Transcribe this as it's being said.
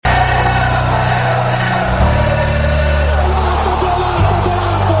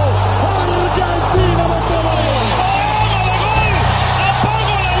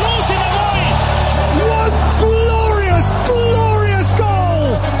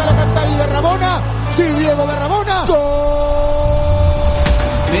Sí, Diego Maradona.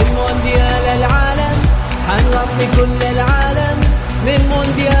 من مونديال العالم حنغطي كل العالم. من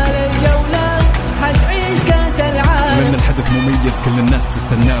مونديال الجولة حتعيش كاس العالم. من الحدث مميز كل الناس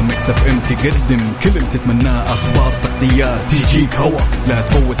تستناه. ميكس اف ام تقدم كل اللي تتمناه. اخبار تغطيات تجيك هوا. لا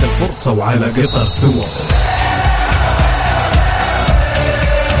تفوت الفرصة وعلى قطر سوا.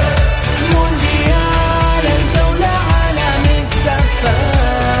 مونديال الجولة على ميكس اف ام.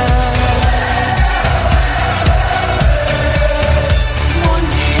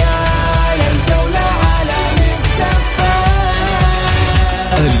 مونديال الجولة على ميكس اف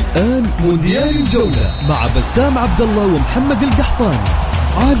ام. الآن مونديال الجولة مع بسام عبد الله ومحمد القحطاني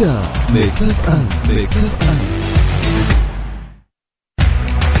على ميكس اف ام. ميكس اف ام.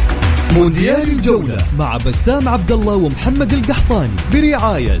 مونديال الجولة مع بسام عبد الله ومحمد القحطاني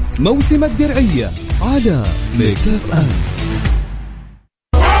برعاية موسم الدرعية على ميكس اف ام.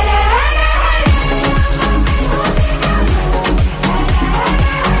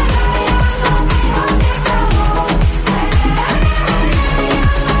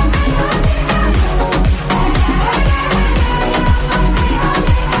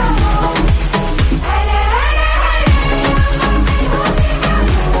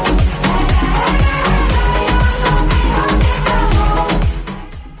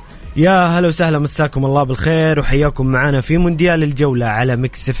 يا هلا وسهلا، مساكم الله بالخير وحياكم معنا في مونديال الجولة على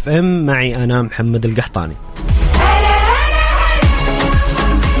ميكس اف ام. معي أنا محمد القحطاني.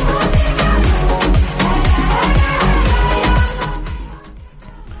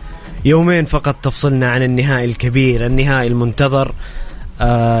 يومين فقط تفصلنا عن النهائي الكبير، النهائي المنتظر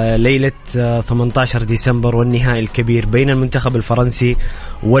ليلة 18 ديسمبر، والنهائي الكبير بين المنتخب الفرنسي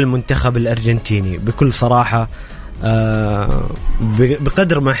والمنتخب الأرجنتيني. بكل صراحة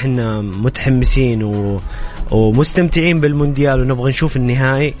بقدر ما احنا متحمسين ومستمتعين بالمونديال ونبغى نشوف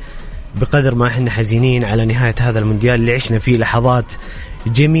النهائي، بقدر ما احنا حزينين على نهاية هذا المونديال اللي عشنا فيه لحظات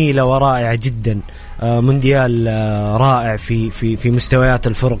جميلة ورائعة جدا. مونديال رائع في مستويات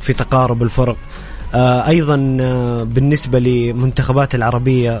الفرق، في تقارب الفرق. أيضا بالنسبة لمنتخبات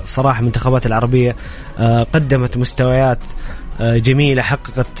العربية، صراحة منتخبات العربية قدمت مستويات جميلة،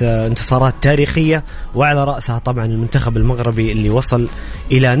 حققت انتصارات تاريخية، وعلى رأسها طبعا المنتخب المغربي اللي وصل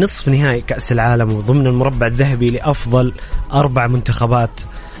إلى نصف نهائي كأس العالم وضمن المربع الذهبي لأفضل 4 منتخبات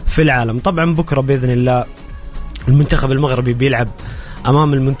في العالم. طبعا بكرة بإذن الله المنتخب المغربي بيلعب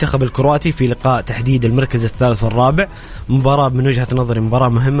أمام المنتخب الكرواتي في لقاء تحديد المركز الثالث والرابع. مباراة من وجهة نظري مباراة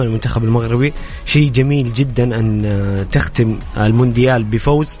مهمة للمنتخب المغربي. شيء جميل جدا أن تختم المونديال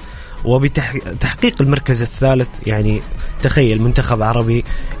بفوز وبتحقيق المركز الثالث. يعني تخيل منتخب عربي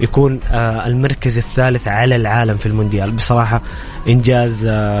يكون المركز الثالث على العالم في المونديال، بصراحة إنجاز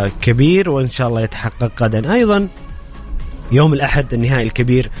كبير وإن شاء الله يتحقق غدا. أيضا يوم الأحد النهائي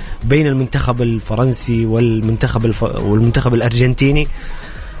الكبير بين المنتخب الفرنسي والمنتخب الأرجنتيني.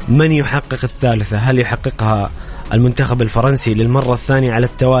 من يحقق الثالثة؟ هل يحققها المنتخب الفرنسي للمرة الثانية على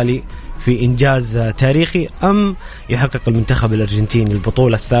التوالي في إنجاز تاريخي، أم يحقق المنتخب الأرجنتيني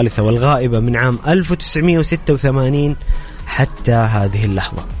البطولة الثالثة والغائبة من عام 1986 حتى هذه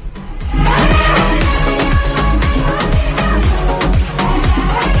اللحظة؟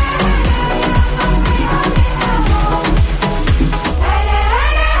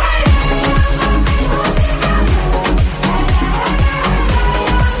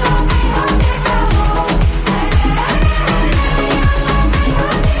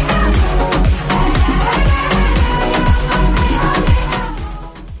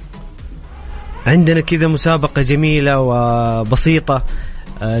 عندنا كذا مسابقة جميلة وبسيطة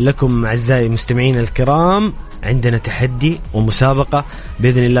لكم أعزائي المستمعين الكرام. عندنا تحدي ومسابقة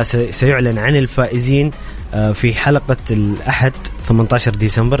بإذن الله سيعلن عن الفائزين في حلقة الأحد 18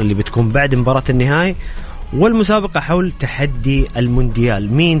 ديسمبر اللي بتكون بعد مباراة النهائي. والمسابقة حول تحدي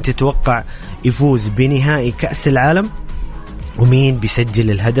المونديال. مين تتوقع يفوز بنهائي كأس العالم ومين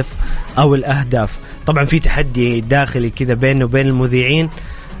بيسجل الهدف أو الأهداف؟ طبعا في تحدي داخلي كذا بينه وبين المذيعين.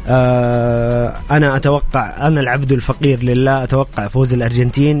 أنا أتوقع، أنا العبد الفقير لله، أتوقع فوز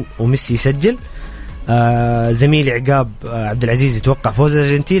الأرجنتين وميسي يسجل. زميلي عقاب عبد العزيز يتوقع فوز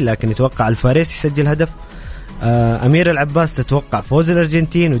الأرجنتين لكن يتوقع الفاريس يسجل هدف. أمير العباس تتوقع فوز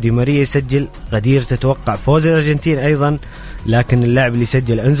الأرجنتين ودي ماريا يسجل. غدير تتوقع فوز الأرجنتين أيضا لكن اللاعب اللي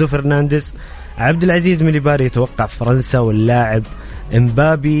يسجل أنزو فرنانديز. عبد العزيز مليباري يتوقع فرنسا واللاعب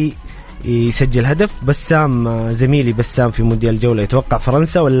امبابي يسجل هدف. بسام زميلي بسام في مونديال الجولة يتوقع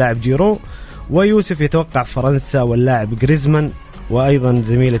فرنسا واللاعب جيرو. ويوسف يتوقع فرنسا واللاعب غريزمان. وأيضا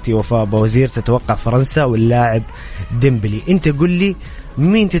زميلتي وفاء بوزير تتوقع فرنسا واللاعب ديمبلي. انت قل لي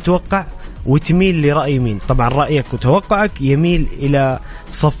مين تتوقع وتميل لرأي مين. طبعا رأيك وتوقعك يميل إلى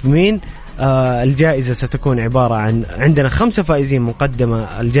صف مين. الجائزة ستكون عبارة عن عندنا 5 فائزين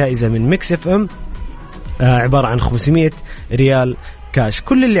مقدمة الجائزة من ميكس اف ام، عبارة عن 500 ريال كاش.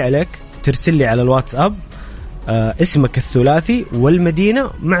 كل اللي عليك ترسل لي على الواتساب اسمك الثلاثي والمدينة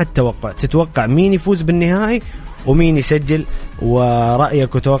مع التوقع، تتوقع مين يفوز بالنهائي ومين يسجل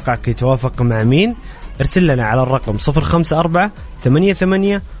ورأيك وتوقعك يتوافق مع مين. ارسل لنا على الرقم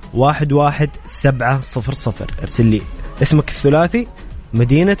 054-88-11700. ارسل لي اسمك الثلاثي،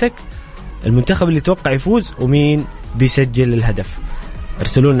 مدينتك، المنتخب اللي توقع يفوز ومين بيسجل الهدف.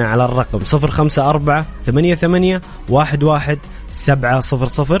 ارسلوا لنا على الرقم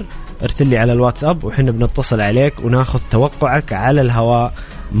 054-88-11700. ارسل لي على الواتساب وحنا بنتصل عليك وناخذ توقعك على الهواء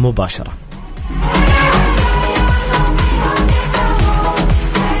مباشرة.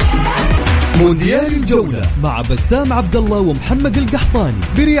 مونديال الجولة مع بسام عبد الله ومحمد القحطاني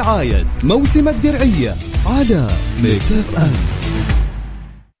برعاية موسم الدرعية على ميكس اف ام.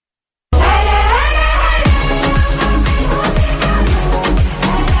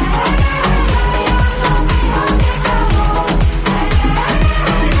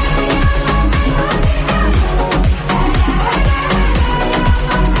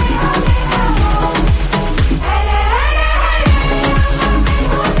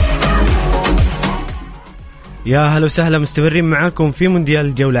 يا هلا وسهلا، مستمرين معاكم في مونديال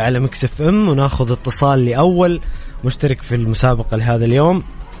الجولة على ميكس اف ام، وناخذ اتصال لأول مشترك في المسابقة لهذا اليوم.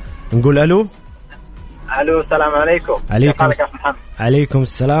 نقول ألو. السلام عليكم. عليكم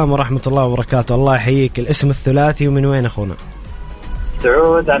السلام ورحمة الله وبركاته. الله يحييك. الاسم الثلاثي ومن وين أخونا؟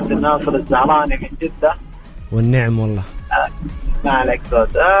 سعود عبد الناصر الزعراني من جدة. والنعم والله. ما عليك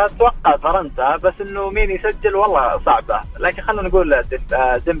صوت. أتوقع فرنسا، بس إنه مين يسجل والله صعبة، لكن خلنا نقول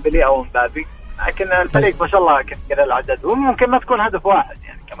ديمبلي أو مبابي، لكن الفريق ما شاء الله كثير العدد وممكن ما تكون هدف واحد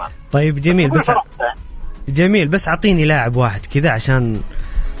يعني كمان. طيب جميل بس أعطيني لاعب واحد كذا عشان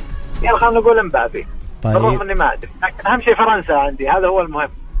يعني خلنا نقول مبابي. طيب. بالرغم إني ما أدري، لكن أهم شيء فرنسا عندي، هذا هو المهم.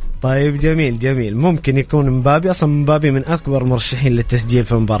 طيب جميل ممكن يكون مبابي. أصلا مبابي من أكبر مرشحين للتسجيل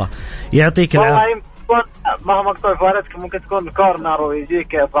في المباراة. يعطيك العافية. ما هو مقطوع فارتك، ممكن تكون كورنر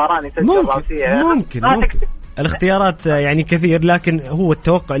ويجيك فاران يسجل راسية. ممكن الاختيارات يعني كثير، لكن هو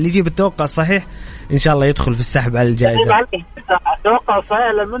التوقع اللي يجيب التوقع الصحيح إن شاء الله يدخل في السحب على الجائزة. التوقع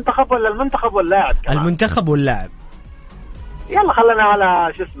الصحيح للمنتخب ولا المنتخب واللاعب كمان؟ المنتخب واللاعب. يلا خلنا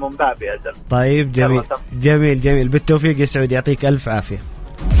على شو اسمه مبابي أجل. طيب جميل بالتوفيق يا سعود، يعطيك ألف عافية.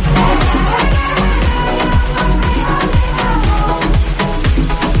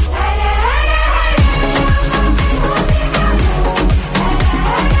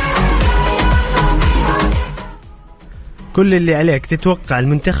 كل اللي عليك تتوقع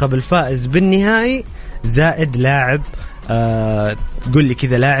المنتخب الفائز بالنهائي زائد لاعب. تقول لي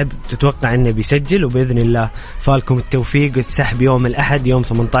كذا لاعب تتوقع انه بيسجل، وبإذن الله فالكم التوفيق. السحب يوم الأحد يوم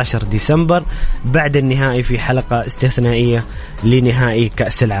 18 ديسمبر بعد النهائي في حلقة استثنائية لنهائي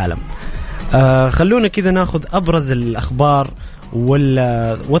كأس العالم. خلونا كذا ناخذ أبرز الأخبار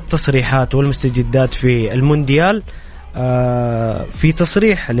والتصريحات والمستجدات في المونديال. في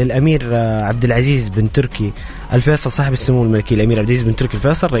تصريح للأمير عبد العزيز بن تركي الفيصل صاحب السمو الملكي، الأمير عبد العزيز بن تركي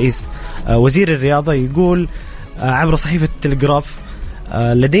الفيصل رئيس وزير الرياضة، يقول عبر صحيفة التلغراف: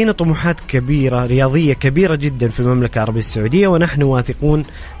 لدينا طموحات كبيرة رياضية كبيرة جدا في المملكة العربية السعودية، ونحن واثقون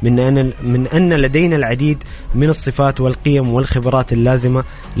من أن لدينا العديد من الصفات والقيم والخبرات اللازمة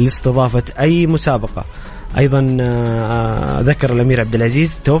لاستضافة أي مسابقة. أيضا ذكر الأمير عبد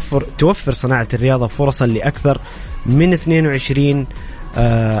العزيز توفر صناعة الرياضة فرصا لأكثر من 22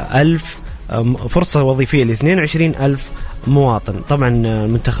 ألف فرصة وظيفية ل22 ألف مواطن. طبعا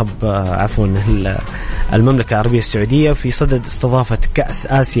المنتخب المملكة العربية السعودية في صدد استضافة كأس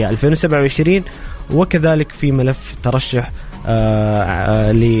آسيا 2027، وكذلك في ملف ترشح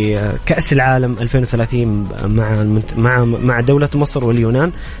لكأس العالم 2030 مع دولة مصر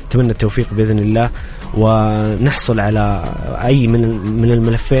واليونان. أتمنى التوفيق بإذن الله، ونحصل على أي من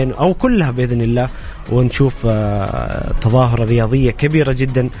الملفين أو كلها بإذن الله، ونشوف تظاهرة رياضية كبيرة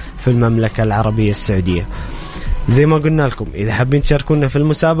جدا في المملكة العربية السعودية. زي ما قلنا لكم، إذا حابين تشاركونا في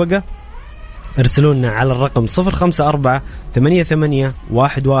المسابقة ارسلونا على الرقم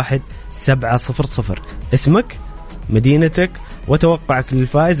 054-88-11700. اسمك، مدينتك، وتوقعك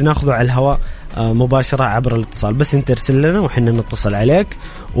للفائز ناخذه على الهواء مباشرة عبر الاتصال. بس انت ارسل لنا وحنا نتصل عليك،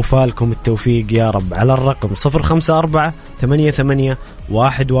 وفالكم التوفيق يا رب على الرقم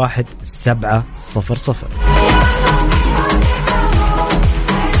 054-88-11700.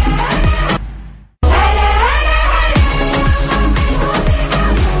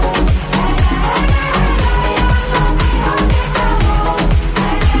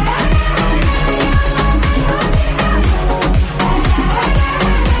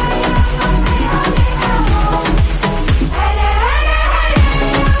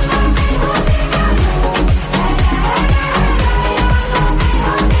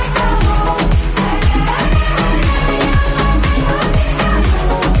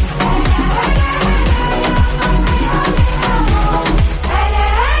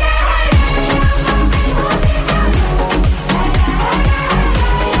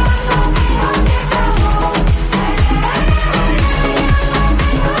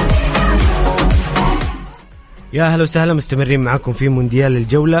 يا هلا وسهلا، مستمرين معكم في مونديال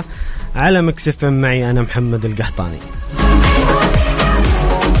الجولة على ميكس اف ام، معي أنا محمد القحطاني.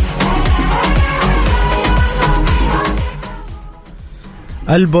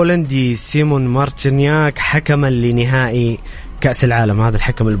 البولندي سيمون مارتشنياك حكما لنهائي كأس العالم. هذا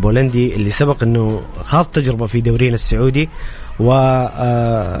الحكم البولندي اللي سبق أنه خاض تجربة في دورينا السعودي،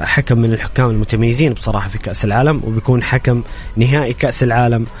 وحكم من الحكام المتميزين بصراحة في كأس العالم، وبيكون حكم نهائي كأس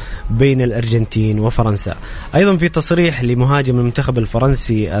العالم بين الأرجنتين وفرنسا. أيضا في تصريح لمهاجم المنتخب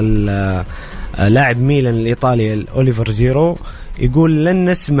الفرنسي لاعب ميلان الإيطالي أوليفر جيرو، يقول لن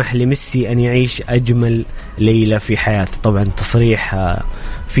نسمح لميسي أن يعيش أجمل ليلة في حياته. طبعا تصريح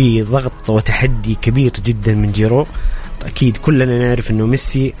في ضغط وتحدي كبير جدا من جيرو. أكيد كلنا نعرف أنه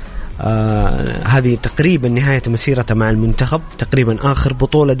ميسي هذه تقريبا نهاية مسيرته مع المنتخب، تقريبا آخر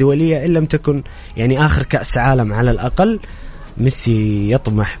بطولة دولية إن لم تكن يعني آخر كأس عالم على الأقل. ميسي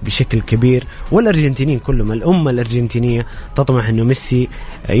يطمح بشكل كبير، والأرجنتينيين كلهم، الأمة الأرجنتينية تطمح أنه ميسي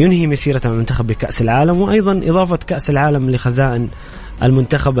ينهي مسيرته مع المنتخب بكأس العالم، وأيضا إضافة كأس العالم لخزائن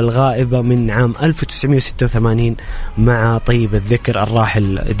المنتخب الغائبة من عام 1986 مع طيب الذكر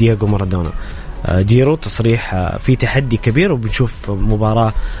الراحل دييغو مارادونا. جيرو تصريح في تحدي كبير، وبنشوف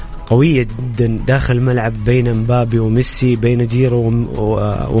مباراة قوية جدا داخل الملعب بين مبابي وميسي، بين جيرو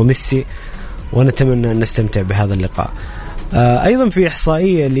وميسي، ونتمنى أن نستمتع بهذا اللقاء. أيضا في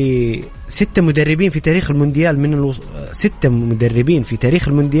إحصائية ل6 مدربين في تاريخ المونديال 6 مدربين في تاريخ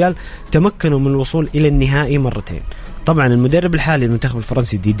المونديال تمكنوا من الوصول إلى النهائي مرتين. طبعا المدرب الحالي للمنتخب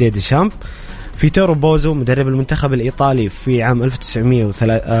الفرنسي ديديه ديشامب، فيتورو بوزو مدرب المنتخب الإيطالي في عام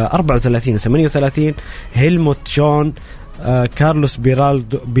 1934 و38، هيلموت شون، كارلوس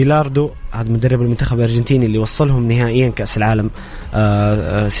بيلاردو هذا مدرب المنتخب الأرجنتيني اللي وصلهم نهائيا كأس العالم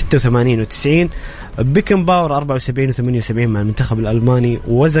 86 و90، بيكن باور 74 و78 مع المنتخب الألماني،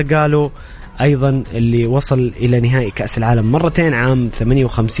 وزاغالو أيضا اللي وصل إلى نهائي كأس العالم مرتين عام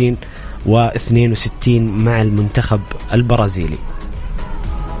 58 و62 مع المنتخب البرازيلي.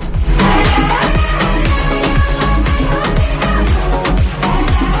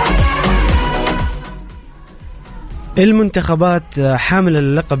 المنتخبات حامل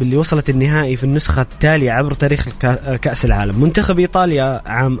اللقب اللي وصلت النهائي في النسخة التالية عبر تاريخ كأس العالم: منتخب إيطاليا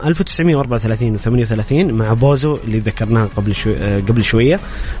عام 1934 و38 مع بوزو اللي ذكرناه قبل شوية،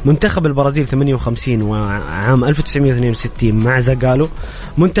 منتخب البرازيل 58 وعام 1962 مع زاغالو،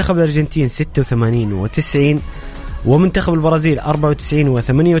 منتخب الأرجنتين 86 و90، ومنتخب البرازيل 94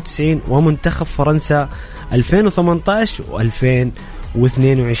 و98، ومنتخب فرنسا 2018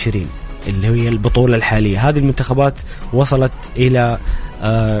 و2022 اللي هي البطولة الحالية. هذه المنتخبات وصلت إلى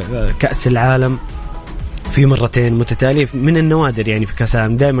كأس العالم في مرتين متتالية، من النوادر يعني في كأس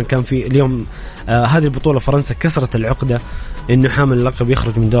العالم. دائما كان في اليوم هذه البطولة فرنسا كسرت العقدة إنه حامل اللقب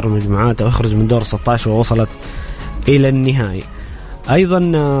يخرج من دور المجموعات أو يخرج من دور 16 ووصلت إلى النهائي. أيضا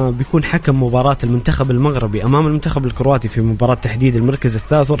بيكون حكم مباراة المنتخب المغربي أمام المنتخب الكرواتي في مباراة تحديد المركز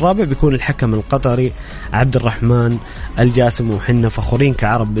الثالث والرابع بيكون الحكم القطري عبد الرحمن الجاسم. وحنا فخورين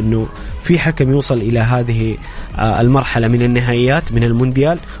كعرب إنه في حكم يوصل إلى هذه المرحلة من النهائيات من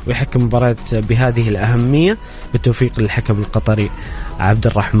المونديال ويحكم مباراة بهذه الأهمية، بالتوفيق للحكم القطري عبد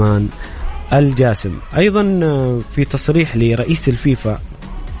الرحمن الجاسم. أيضا في تصريح لرئيس الفيفا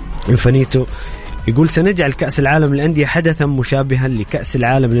إنفانيتو يقول: سنجعل كأس العالم للأندية حدثا مشابها لكأس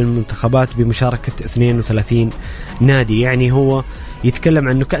العالم للمنتخبات بمشاركة 32 نادي. يعني هو يتكلم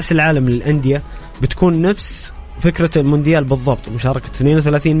عن أنه كأس العالم للأندية بتكون نفس فكرة المونديال بالضبط، مشاركة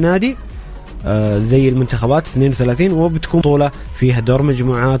 32 نادي زي المنتخبات 32، وبتكون بطولة فيها دور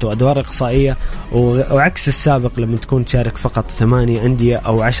مجموعات وأدوار إقصائية، وعكس السابق لما تكون تشارك فقط 8 أندية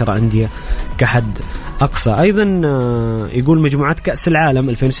أو 10 أندية كحد أقصى. أيضا يقول مجموعات كأس العالم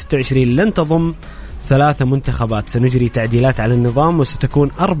 2026 لن تضم 3 منتخبات، سنجري تعديلات على النظام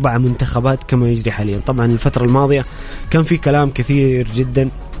وستكون 4 منتخبات كما يجري حاليا. طبعا الفترة الماضية كان في كلام كثير جدا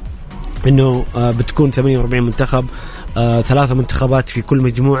إنه بتكون 48 منتخب، 3 منتخبات في كل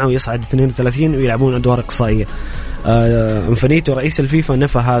مجموعة ويصعد 32 ويلعبون أدوار إقصائية. انفانيتو رئيس الفيفا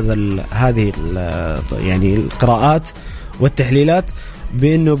نفى هذه يعني القراءات والتحليلات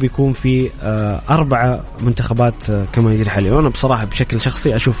بأنه بيكون في 4 منتخبات كما يجري حاليا. وأنا بصراحة بشكل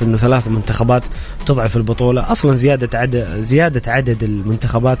شخصي أشوف أنه 3 منتخبات تضعف البطولة أصلا. زيادة عدد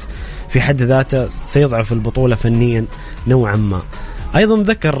المنتخبات في حد ذاته سيضعف البطولة فنيا نوعا ما. أيضا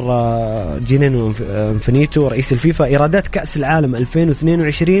ذكر جينينو انفانيتو رئيس الفيفا إيرادات كأس العالم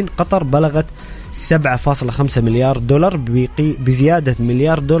 2022 قطر بلغت 7.5 مليار دولار بزيادة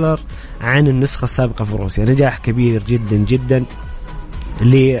مليار دولار عن النسخة السابقة في روسيا. نجاح كبير جدا جدا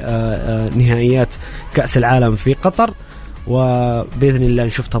لنهائيات كأس العالم في قطر، وبإذن الله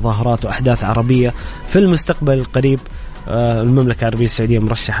نشوف تظاهرات وأحداث عربية في المستقبل القريب. المملكة العربية السعودية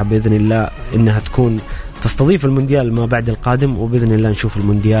مرشحة بإذن الله إنها تكون تستضيف المونديال ما بعد القادم، وبإذن الله نشوف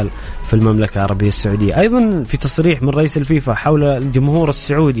المونديال في المملكة العربية السعودية. أيضا في تصريح من رئيس الفيفا حول الجمهور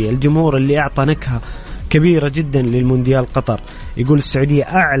السعودي، الجمهور اللي أعطى نكهة كبيرة جدا للمونديال قطر، يقول السعودية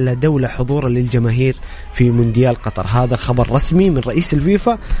أعلى دولة حضورا للجماهير في مونديال قطر. هذا خبر رسمي من رئيس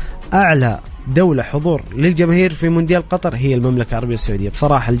الفيفا، أعلى دولة حضور للجماهير في مونديال قطر هي المملكة العربية السعودية.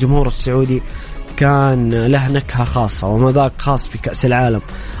 بصراحة الجمهور السعودي كان له نكهة خاصة ومذاق خاص في كأس العالم،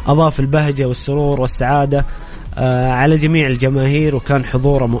 أضاف البهجة والسرور والسعادة على جميع الجماهير، وكان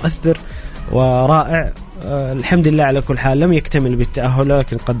حضوره مؤثر ورائع. الحمد لله على كل حال، لم يكتمل بالتأهل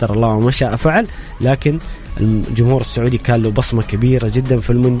لكن قدر الله وما شاء فعل، لكن الجمهور السعودي كان له بصمة كبيرة جدا في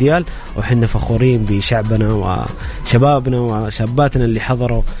المونديال، وحنا فخورين بشعبنا وشبابنا وشاباتنا اللي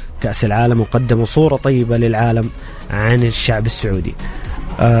حضروا كأس العالم وقدموا صورة طيبة للعالم عن الشعب السعودي.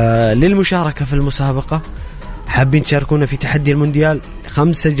 للمشاركة في المسابقة حابين تشاركونا في تحدي المونديال،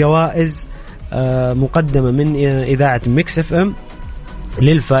 5 جوائز مقدمة من إذاعة ميكس اف ام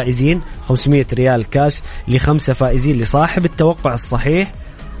للفائزين، 500 ريال كاش ل5 فائزين لصاحب التوقع الصحيح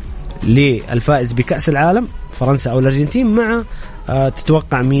للفائز بكأس العالم فرنسا أو الأرجنتين، مع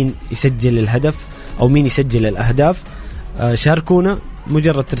تتوقع مين يسجل الهدف أو مين يسجل الأهداف. شاركونا،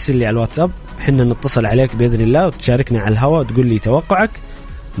 مجرد ترسل لي على الواتساب، حنا نتصل عليك بإذن الله وتشاركنا على الهواء وتقول لي توقعك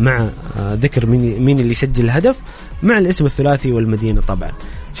مع ذكر مين اللي يسجل الهدف مع الاسم الثلاثي والمدينة. طبعا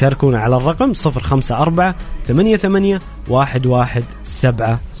شاركونا على الرقم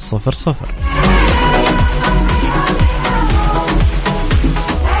 0548811700.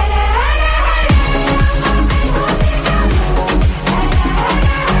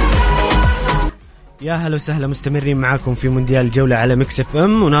 يا هلا وسهلا، مستمرين معاكم في مونديال الجولة على ميكس اف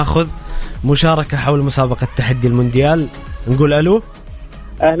ام، وناخذ مشاركة حول مسابقة تحدي المونديال. نقول ألو.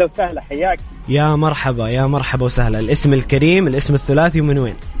 أهلا وسهلا، حياك. يا مرحبا يا مرحبا وسهلا. الاسم الكريم، الاسم الثلاثي، ومن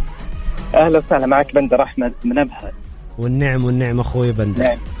وين؟ أهلا وسهلا، معك بندر أحمد من أبها. والنعم أخوي بندر.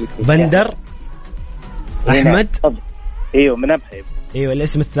 نعم. بندر أحمد. ايوه من أبها. ايوه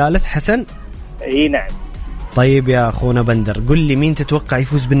الاسم الثالث حسن. اي نعم. طيب يا أخونا بندر، قل لي مين تتوقع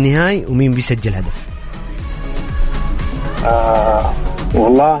يفوز بالنهائي ومين بيسجل هدف؟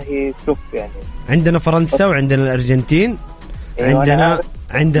 والله شوف، يعني عندنا فرنسا وعندنا الأرجنتين.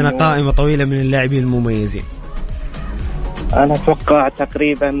 عندنا قائمة طويلة من اللاعبين المميزين. أنا أتوقع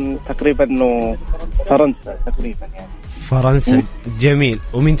تقريبا إنه فرنسا تقريبا يعني. فرنسا. جميل.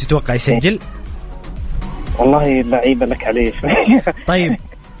 ومين تتوقع يسجل؟ والله اللعيبة لك عليه. طيب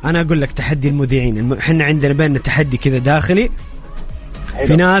أنا أقول لك تحدي المذيعين، إحنا عندنا بيننا تحدي كذا داخلي.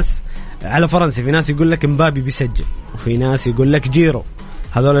 في ناس على فرنسا، في ناس يقول لك مبابي بيسجل، وفي ناس يقول لك جيرو،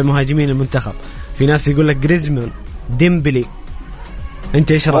 هذول المهاجمين المنتخب، في ناس يقول لك جريزمان، ديمبلي.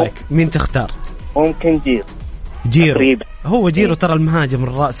 أنت إيش رأيك؟ مين تختار؟ ممكن جيرو. هو جيرو ترى المهاجم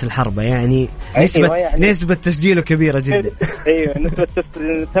الرأس الحربة، يعني نسبة تسجيله كبيرة جدا. ايوه نسبة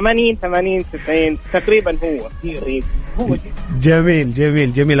 80-90 تقريبا. هو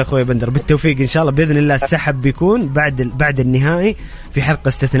جميل اخوي بندر، بالتوفيق ان شاء الله. باذن الله السحب بيكون بعد النهائي، في حلقة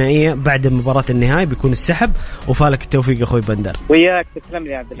استثنائية بعد مباراة النهائي بيكون السحب، وفالك التوفيق اخوي بندر. وياك، تسلم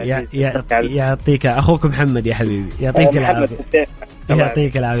لي عبد العزيز. يعطيك اخوك محمد يا حبيبي، يعطيك العافية.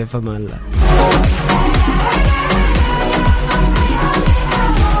 يعطيك العافية، فما الله.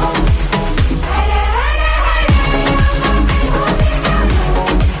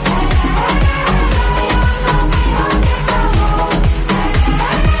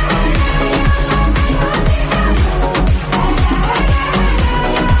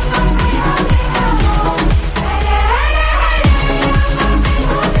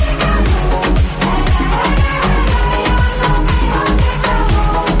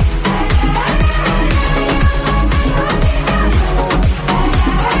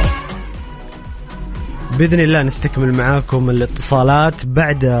 بإذن الله نستكمل معاكم الاتصالات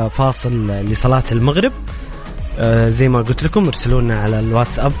بعد فاصل لصلاة المغرب. زي ما قلت لكم ارسلونا على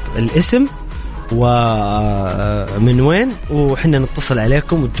الواتساب الاسم ومن وين، وحنا نتصل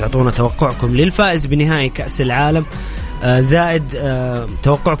عليكم وتعطونا توقعكم للفائز بنهائي كأس العالم، زائد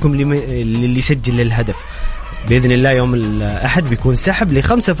توقعكم اللي يسجل الهدف. بإذن الله يوم الأحد بيكون سحب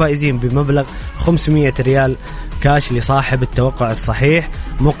ل5 فائزين بمبلغ 500 ريال كاش لصاحب التوقع الصحيح،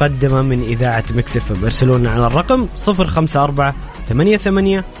 مقدمة من إذاعة ميكس اف ام. ارسلونا على الرقم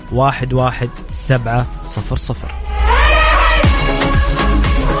 0548811700.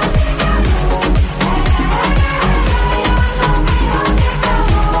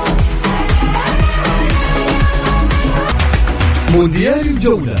 مونديال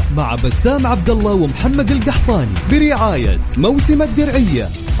الجولة مع بسام عبد الله ومحمد القحطاني برعاية موسم الدرعية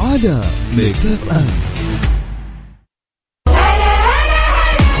على ميكس اف ام.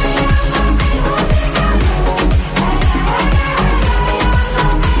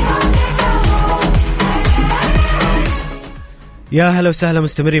 يا هلا وسهلا،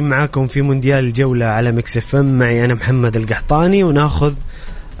 مستمرين معاكم في مونديال الجولة على ميكس اف ام. معي أنا محمد القحطاني، وناخذ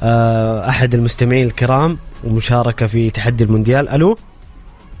أحد المستمعين الكرام ومشاركة في تحدي المونديال. ألو.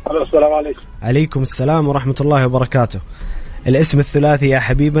 السلام عليكم. عليكم السلام ورحمة الله وبركاته. الاسم الثلاثي يا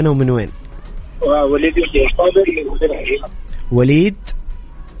حبيبنا ومن وين؟ وليد يوسف. وليد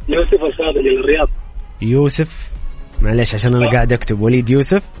يوسف الصادق من الرياض. يوسف، معليش عشان أنا قاعد أكتب. وليد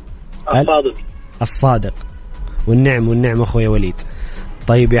يوسف الصادق. والنعم أخوي وليد.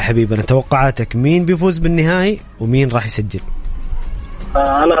 طيب يا حبيبنا، توقعاتك مين بيفوز بالنهائي ومين راح يسجل؟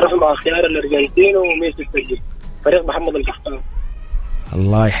 أنا راح مع خيار الأرجنتين وميسي يسجل، فريق محمد القحطاني.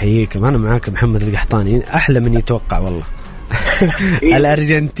 الله يحييك، أنا معاك محمد القحطاني، أحلى من يتوقع والله.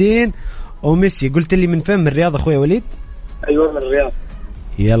 الأرجنتين وميسي. قلت لي من فين؟ من الرياض أخوي وليد؟ أيوة من الرياض.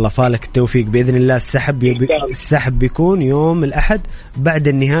 يلا فالك التوفيق بإذن الله. السحب بيكون يوم الأحد بعد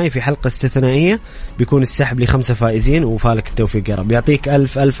النهاية في حلقة استثنائية، بيكون السحب ل5 فائزين، وفالك التوفيق يا رب. يعطيك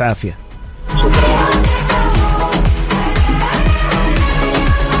ألف عافية.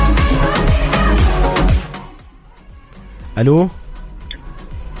 ألو.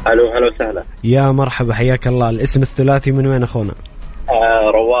 هلا وسهلا. يا مرحبا، حياك الله. الاسم الثلاثي من وين أخونا؟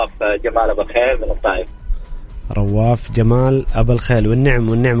 رواف جمال أبو الخيل من الطائف. رواف جمال أبو الخيل.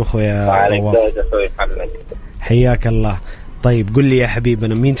 والنعم أخويا رواف. حياك الله. طيب قل لي يا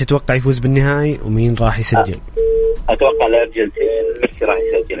حبيبنا، مين تتوقع يفوز بالنهائي ومين راح يسجل؟ أتوقع الأرجنتين، ميسي راح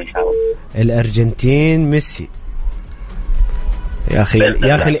يسجل إن شاء الله. الأرجنتين ميسي. يا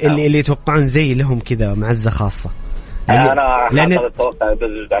أخي اللي يتوقعون زي لهم كذا معزة خاصة. أنا أتوقع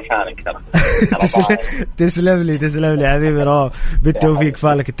عشانك ترى. تسلم لي حبيبي رواف. بالتوفيق،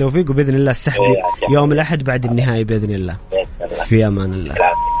 فالك التوفيق، وبإذن الله السحب يوم الأحد بعد النهائي بإذن الله. في أمان الله.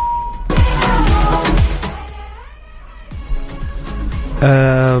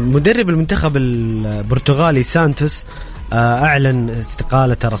 مدرب المنتخب البرتغالي سانتوس أعلن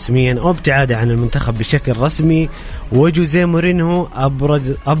استقالته رسميا أو ابتعاده عن المنتخب بشكل رسمي، وجوزيه مورينيو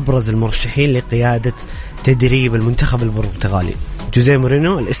أبرز المرشحين لقيادة تدريب المنتخب البرتغالي. جوزيه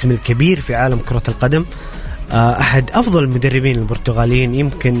مورينيو الاسم الكبير في عالم كرة القدم، أحد أفضل المدربين البرتغاليين،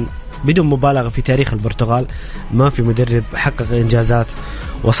 يمكن بدون مبالغة في تاريخ البرتغال ما في مدرب حقق إنجازات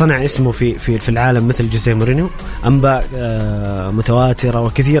وصنع اسمه في العالم مثل جوزيه مورينيو. أنباء متواترة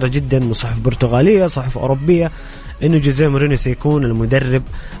وكثيرة جدا من صحف برتغالية، صحف أوروبية، إنه جوزيه مورينيو سيكون المدرب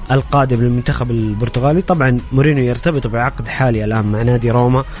القادم للمنتخب البرتغالي. طبعا مورينيو يرتبط بعقد حالي الآن مع نادي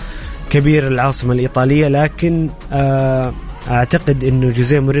روما كبير العاصمة الإيطالية، لكن أعتقد إنه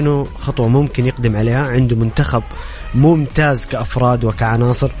جوزيه مورينيو خطوة ممكن يقدم عليها. عنده منتخب ممتاز كأفراد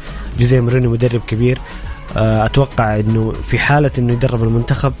وكعناصر. جوزيه مورينيو مدرب كبير، أتوقع إنه في حالة إنه يدرب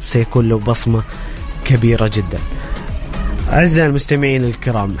المنتخب سيكون له بصمة كبيرة جدا. أعزائي المستمعين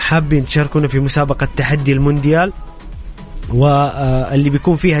الكرام، حابين تشاركونا في مسابقة تحدي المونديال، واللي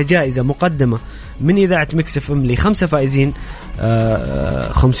بيكون فيها جائزة مقدمة من إذاعة ميكس اف ام ل5 فائزين،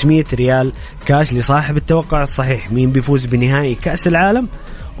 500 ريال كاش لصاحب التوقع الصحيح مين بيفوز بنهائي كأس العالم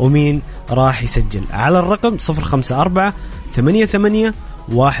ومين راح يسجل على الرقم 054 88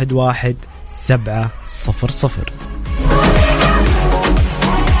 11 700.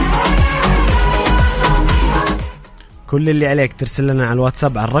 كل اللي عليك ترسل لنا على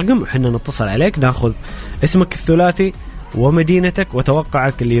الواتساب على الرقم وحنا نتصل عليك، ناخذ اسمك الثلاثي ومدينتك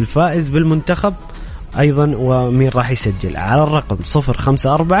وتوقعك اللي الفائز بالمنتخب أيضا ومين راح يسجل على الرقم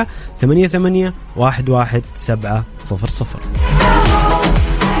 054 88 11 700.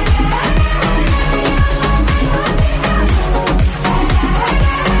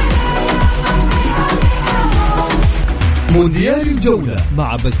 مونديال الجولة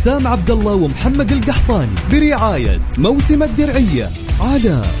مع بسام عبد الله ومحمد القحطاني برعاية موسم الدرعية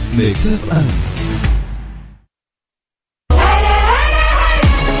على ميكس اف ام.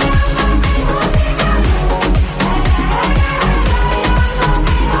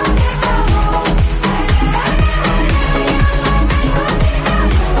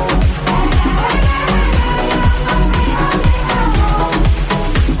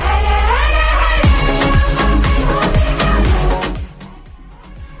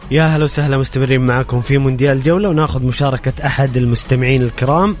 يا هلا وسهلا، مستمرين معكم في مونديال الجولة، وناخذ مشاركة أحد المستمعين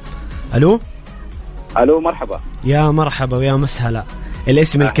الكرام. ألو مرحبا. يا مرحبا ويا مسهلا.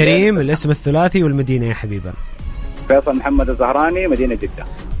 الاسم الكريم، الاسم الثلاثي والمدينة يا حبيبا. فيصل محمد الزهراني، مدينة جدة.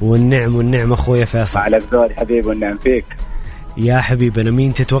 والنعم أخويا فيصل. على الزود حبيبي، والنعم فيك. يا حبيبنا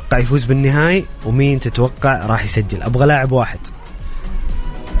مين تتوقع يفوز بالنهائي ومين تتوقع راح يسجل؟ أبغى لاعب واحد.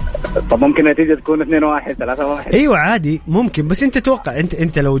 طب ممكن النتيجة تكون 2-1 3-1؟ ايوه عادي ممكن، بس انت توقع،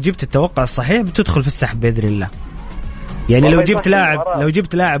 انت لو جبت التوقع الصحيح بتدخل في السحب باذن الله. يعني لو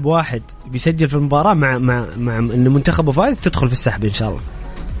جبت لاعب واحد بيسجل في المباراة مع ان منتخبه فايز تدخل في السحب ان شاء الله.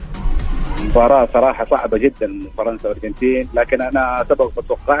 مباراة صراحة صعبة جدا فرنسا وارجنتين، لكن انا سبق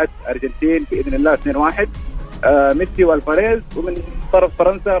وتوقعت ارجنتين باذن الله 2-1. ميسي والفاريز، ومن طرف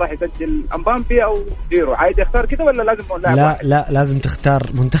فرنسا راح يسجل امبامبي او جيرو. عايز يختار كذا ولا لازم لاعب واحد؟ لا لازم تختار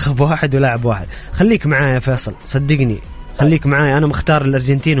منتخب واحد ولاعب واحد. خليك معايا يا فيصل صدقني، خليك معايا. انا مختار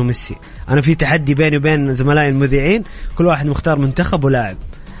الارجنتين وميسي. انا في تحدي بيني وبين زملائي المذيعين، كل واحد مختار منتخب ولاعب.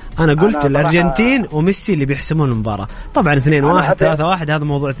 انا قلت الارجنتين وميسي اللي بيحسمون المباراة. طبعا 2-1 3-1 هذا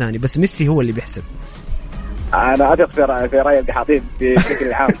موضوع ثاني، بس ميسي هو اللي بيحسم. انا اثق في راي القحاطين في فكر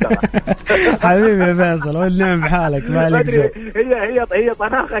العام. حبيبي يا فيصل والنعم بحالك، ما عليك زين. هي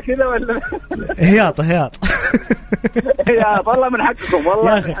طناخه كذا ولا هياط يا والله من حقكم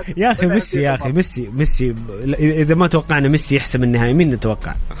والله. يا اخي ميسي اذا ما توقعنا ميسي يحسم النهائي، مين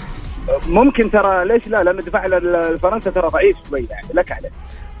نتوقع؟ ممكن ترى، ليش لا؟ لان دفاع فرنسا ترى ضعيف شوي يعني، لك عليه.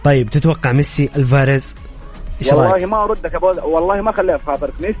 طيب تتوقع ميسي الفاريز؟ والله ما أردك والله ما خليها في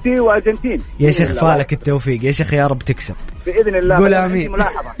خاطرك. ميسي وأرجنتين يا شيخ، فالك التوفيق يا شيخ، يا رب تكسب بإذن الله. قول آمين.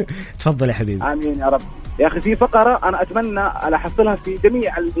 ملاحظة تفضل يا حبيبي. آمين يا رب. يا أخي في فقرة أنا أتمنى أحصلها في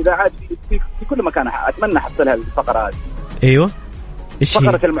جميع الإذاعات في كل مكان، أتمنى أحصلها الفقرة هذه. أيوة إيش هي؟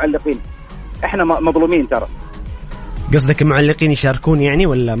 فقرة المعلقين. إحنا مظلومين ترى. قصدك المعلقين يشاركون يعني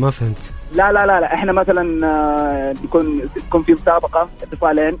ولا ما فهمت؟ لا إحنا مثلا يكون في مسابقة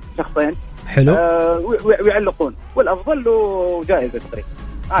اتصالين شخصين حلو ويعلقون، والأفضل له جائزة تقريبا.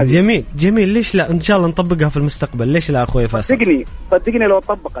 جميل ليش لا؟ إن شاء الله نطبقها في المستقبل، ليش لا أخوي فاسد؟ صدقني لو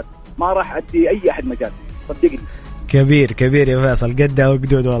طبقت ما راح أدي أي أحد مجال، صدقني. كبير يا فيصل، قدها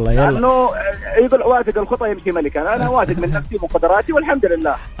وقدود والله. يلا لأنه يقول واثق الخطأ يمشي ملكا، أنا واثق من نفسي وقدراتي والحمد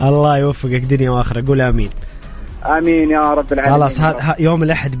لله. الله يوفقك دنيا وآخرة، قول آمين. آمين يا رب العالمين. خلاص يوم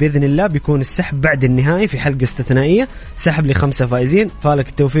الأحد بإذن الله بيكون السحب بعد النهائي في حلقة استثنائية، سحب ل5 فائزين. فالك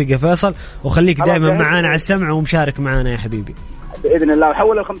التوفيق يا فيصل، وخليك دائما معانا على السمع ومشارك معانا يا حبيبي بإذن الله.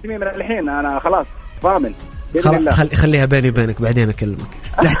 وحول 500 من الحين، أنا خلاص ضامن بإذن الله. خليها بيني وبينك بعدين أكلمك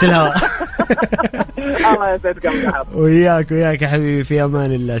تحت الهواء. الله يسعدك وياك يا حبيبي، في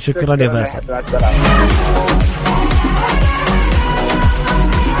أمان الله. شكرا يا فيصل.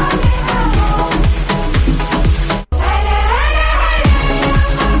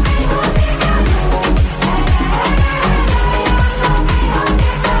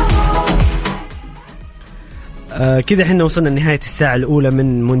 كذا احنا وصلنا لنهاية الساعة الأولى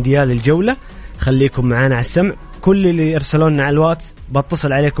من مونديال الجولة. خليكم معانا على السمع. كل اللي يرسلوننا على الواتس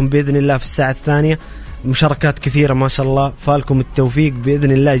بتصل عليكم بإذن الله في الساعة الثانية. مشاركات كثيرة ما شاء الله، فالكم التوفيق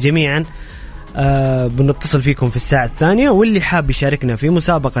بإذن الله جميعا. بنتصل فيكم في الساعة الثانية. واللي حاب يشاركنا في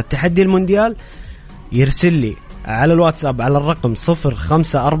مسابقة تحدي المونديال يرسل لي على الواتساب على الرقم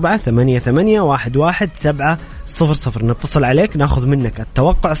 0548811700. نتصل عليك ناخذ منك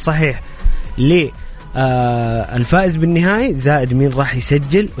التوقع الصحيح الفائز بالنهائي زائد مين راح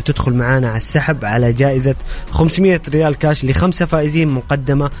يسجل، وتدخل معانا على السحب على جائزة 500 ريال كاش ل5 فائزين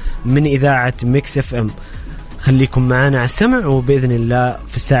مقدمة من إذاعة ميكس اف ام. خليكم معانا على السمع، وبإذن الله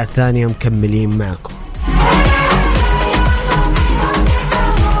في الساعة الثانية مكملين معكم.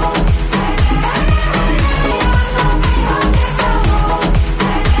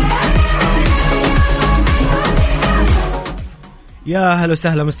 يا هلا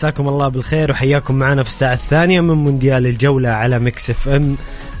وسهلا، مساكم الله بالخير وحياكم معنا في الساعة الثانية من مونديال الجولة على ميكس اف ام.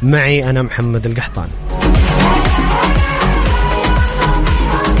 معي أنا محمد القحطاني.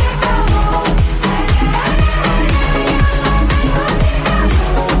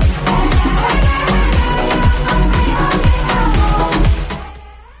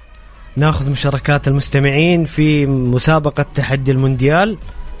 ناخذ مشاركات المستمعين في مسابقة تحدي المونديال.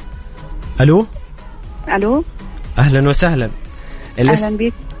 ألو أهلا وسهلا. أهلا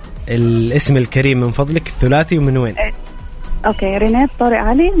بك. الاسم الكريم من فضلك الثلاثي ومن وين؟ أوكي، ريناد طارق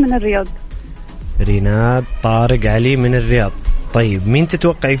علي من الرياض. ريناد طارق علي من الرياض. طيب مين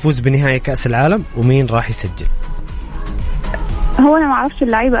تتوقع يفوز بنهاية كأس العالم ومين راح يسجل؟ هو أنا ما أعرفش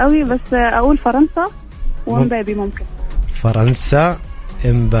اللعيبة قوي، بس أقول فرنسا ومبابي. ممكن فرنسا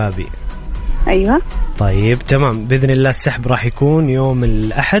مبابي. أيوة طيب تمام، بإذن الله السحب راح يكون يوم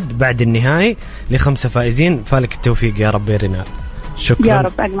الأحد بعد النهائي ل5 فائزين. فالك التوفيق يا رب يا ريناد. شكرا يا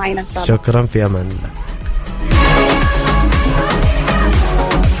رب أجمعين. شكرا، في أمان الله.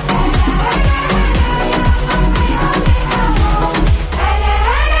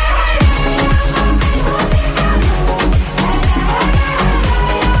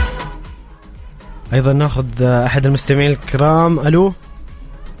 أيضا ناخذ أحد المستمعين الكرام. ألو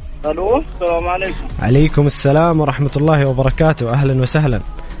السلام عليكم. عليكم السلام ورحمة الله وبركاته. أهلا وسهلا.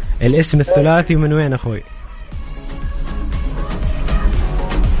 الاسم الثلاثي من وين أخوي؟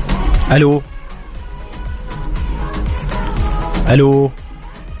 ألو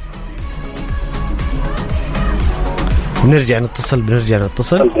بنرجع نتصل.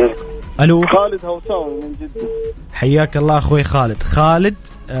 ألو خالد هوساوي من جدة. حياك الله أخوي خالد.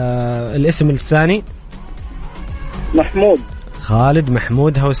 الاسم الثاني؟ محمود. خالد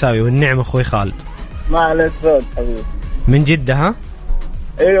محمود هوساوي. والنعم أخوي خالد. ما عليك زود حبيبي. من جدة ها؟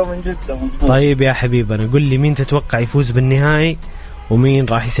 ايوه من جدة. طيب يا حبيبنا قل لي مين تتوقع يفوز بالنهائي ومين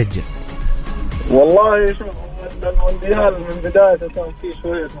راح يسجل؟ والله شوف المونديال من بدايته كان فيه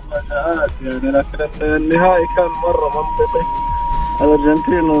شوية مفاجآت يعني، لكن النهائي كان مرة منطقي.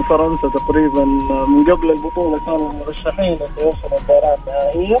 الأرجنتين وفرنسا تقريبا من قبل البطولة كانوا مرشحين يوصلوا المباراة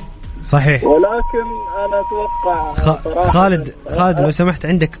النهائية. صحيح. ولكن أنا أتوقع خالد لو سمحت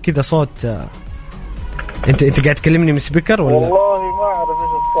عندك كذا صوت. أنت قاعد تكلمني من سبيكر ولا؟ والله ما أعرف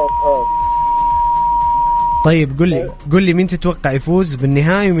إيش الصوت هذا. طيب قل لي مين تتوقع يفوز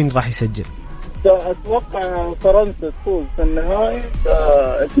بالنهائي ومين راح يسجل؟ أتوقع فرنسا تفوز في النهائي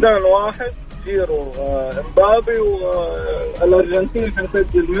 2-1 جيرو امبابي، والأرجنتين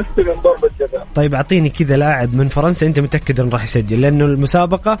تسجل ميسي من ضربة جزاء. طيب أعطيني كذا لاعب من فرنسا أنت متأكد أنه راح يسجل، لأنه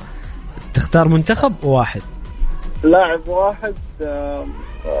المسابقة تختار منتخب واحد. لاعب واحد.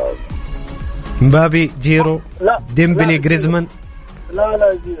 امبابي، جيرو، لا ديمبلي، غريزمان.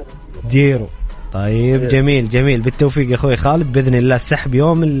 لا جيرو. طيب جميل بالتوفيق يا أخوي خالد. بإذن الله السحب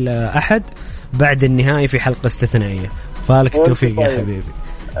يوم الأحد بعد النهائي في حلقة استثنائية. فالك التوفيق يا حبيبي.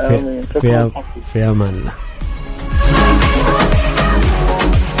 في أمان الله.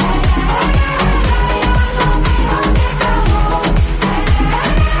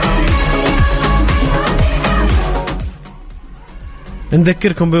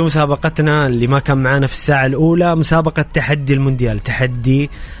 نذكركم بمسابقتنا اللي ما كان معنا في الساعة الأولى، مسابقة تحدي المونديال، تحدي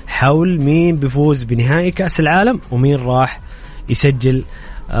حول مين بيفوز بنهائي كأس العالم ومين راح يسجل.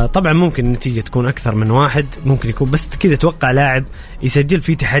 طبعا ممكن النتيجة تكون أكثر من واحد، ممكن يكون بس كذا توقع لاعب يسجل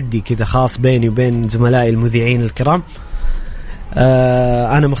في تحدي كذا خاص بيني وبين زملائي المذيعين الكرام.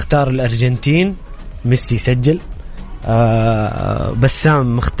 أنا مختار الأرجنتين، ميسي يسجل.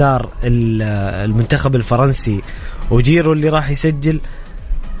 بسام مختار المنتخب الفرنسي وجيرو اللي راح يسجل.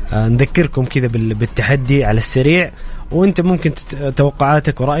 نذكركم كذا بالتحدي على السريع، وانت ممكن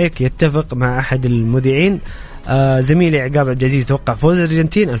توقعاتك ورأيك يتفق مع أحد المذيعين. زميلي عقاب عبد العزيز توقع فوز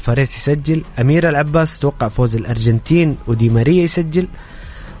الأرجنتين، الفاريس يسجل. أميرة العباس توقع فوز الأرجنتين ودي ماريا يسجل.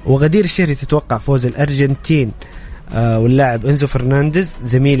 وغدير الشهري تتوقع فوز الأرجنتين واللاعب انزو فرنانديز.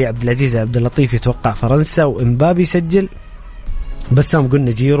 زميلي عبد العزيز عبد اللطيف يتوقع فرنسا وإمبابي يسجل. بسام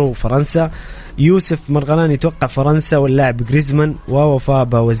قلنا جيرو وفرنسا. يوسف مرغلاني يتوقع فرنسا واللاعب غريزمان. ووفاء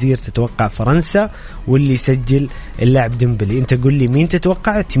باوزير تتوقع فرنسا واللي يسجل اللاعب ديمبلي. انت قل لي مين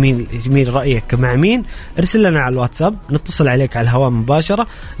تتوقع، تميل رأيك مع مين؟ ارسل لنا على الواتساب، نتصل عليك على الهواء مباشرة،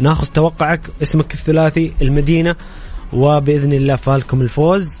 ناخذ توقعك، اسمك الثلاثي، المدينة، وبإذن الله فالكم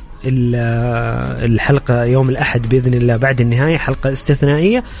الفوز. الحلقة يوم الأحد بإذن الله بعد النهاية حلقة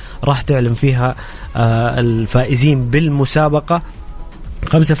استثنائية راح تعلن فيها الفائزين بالمسابقة.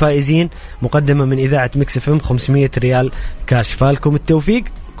 5 فائزين مقدمة من إذاعة ميكس اف ام، 500 ريال كاش. فالكم التوفيق.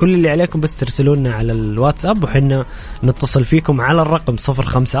 كل اللي عليكم بس ترسلونا على الواتساب وحنا نتصل فيكم على الرقم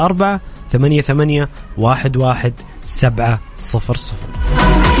 0548811700.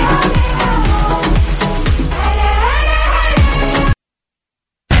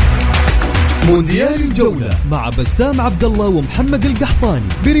 مونديال الجولة مع بسام عبد الله ومحمد القحطاني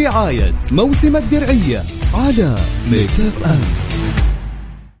برعاية موسم الدرعية على ميكس اف ام.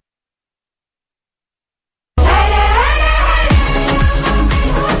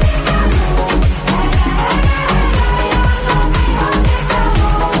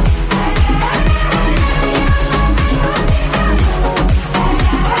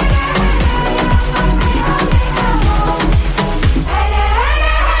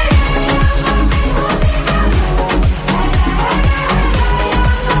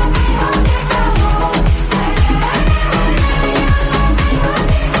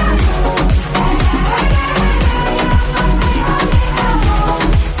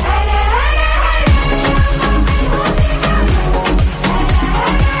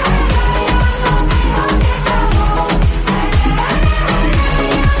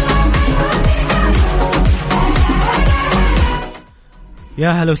 يا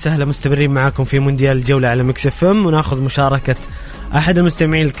هلا وسهلا، مستمرين معاكم في مونديال الجولة على ميكس اف ام، وناخذ مشاركة أحد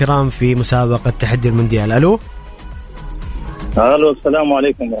المستمعين الكرام في مسابقة تحدي المونديال. ألو الو السلام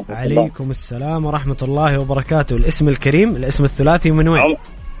عليكم ورحمة الله. عليكم السلام ورحمة الله وبركاته. الاسم الكريم، الاسم الثلاثي من وين؟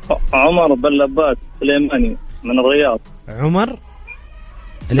 عمر بن لباس سليماني من الرياض. عمر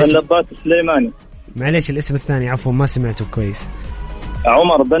بن لباس سليماني. معليش الاسم الثاني عفوا ما سمعته كويس.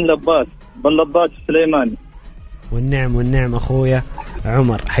 عمر بن لباس سليماني. والنعم أخويا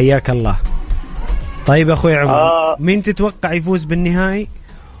عمر، حياك الله. طيب أخوي عمر، مين تتوقع يفوز بالنهائي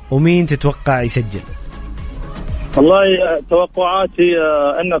ومين تتوقع يسجل؟ والله توقعاتي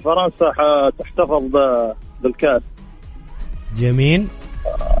أن فرنسا تحتفظ بالكاس. جميل.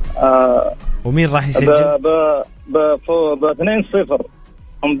 ومين راح يسجل؟ ب 2-0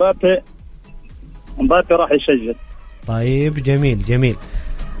 امبابي راح يسجل. طيب جميل.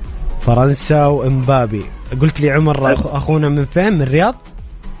 فرنسا وإمبابي. قلت لي عمر أخونا من فين؟ من الرياض؟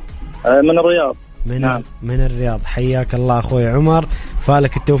 من الرياض. من الرياض. حياك الله أخوي عمر،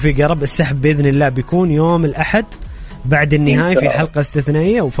 فالك التوفيق يا رب. السحب بإذن الله بيكون يوم الأحد بعد النهاية في حلقة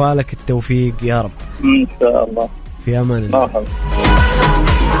استثنائية، وفالك التوفيق يا رب إن شاء الله. في أمان الله.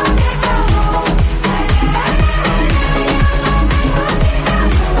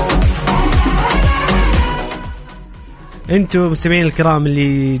 انتم مستمعين الكرام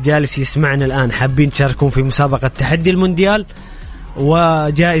اللي جالس يسمعنا الآن، حابين تشاركون في مسابقة تحدي المونديال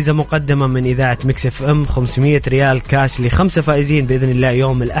وجائزة مقدمة من إذاعة ميكس اف ام 500 ريال كاش ل5 فائزين بإذن الله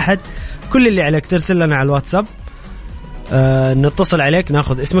يوم الأحد. كل اللي عليك ترسل لنا على الواتساب، نتصل عليك،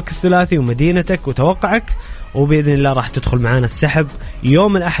 ناخذ اسمك الثلاثي ومدينتك وتوقعك، وبإذن الله راح تدخل معنا السحب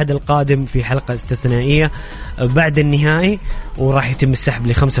يوم الأحد القادم في حلقة استثنائية بعد النهائي، وراح يتم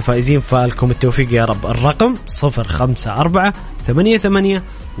السحب ل5 فائزين. فالكم التوفيق يا رب. الرقم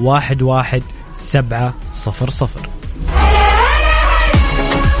 0548811700.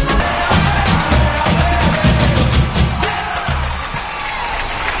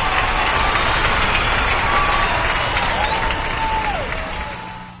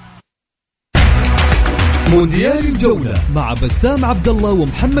 مونديال الجولة مع بسام عبد الله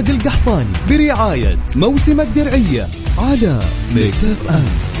ومحمد القحطاني برعاية موسم الدرعية على ميكس اف ام.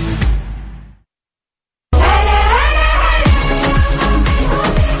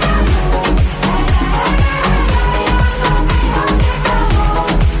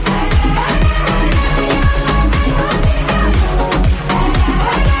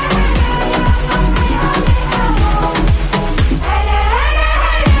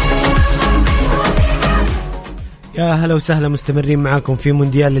 يا هلا وسهلا، مستمرين معاكم في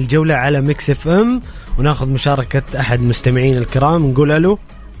مونديال الجولة على ميكس اف ام، وناخذ مشاركة أحد مستمعين الكرام. نقول ألو.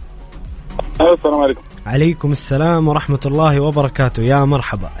 السلام عليكم. عليكم السلام ورحمة الله وبركاته. يا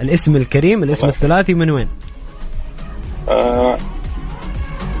مرحبا. الاسم الكريم، الاسم الثلاثي من وين؟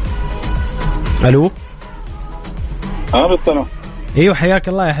 ألو. بالسلام. ايوه حياك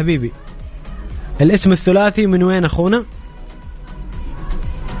الله يا حبيبي. الاسم الثلاثي من وين أخونا؟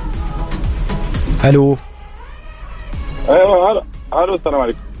 ألو. ايوه الو السلام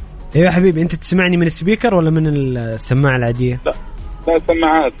عليكم. ايوه يا حبيبي، انت تسمعني من السبيكر ولا من السماعه العاديه؟ لا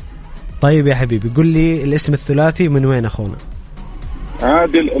السماعات. طيب يا حبيبي قل لي الاسم الثلاثي من وين اخونا؟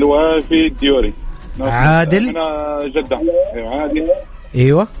 عادل الوافي الديوري. عادل من جدة. عادل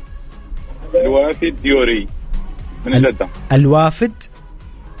ايوه الوافي الديوري من جدة. الوافي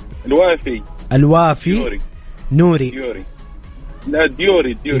ديوري. نوري ديوري. لا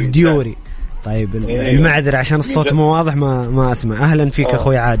ديوري. طيب المعذرة عشان الصوت مو واضح ما أسمع. أهلا فيك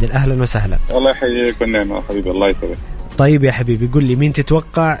أخوي عادل، أهلا وسهلا. الله يحييك والنعمة حبيبي، الله يسلمك. طيب يا حبيبي قل لي مين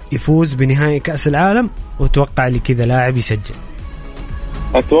تتوقع يفوز بنهائي كأس العالم، وتوقع لي كذا لاعب يسجل.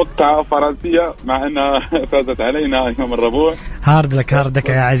 أتوقع فرنسية مع أنها فازت علينا يوم الربوع. هاردك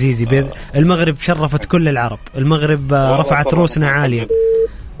يا عزيزي. المغرب شرفت كل العرب، المغرب رفعت روسنا عالية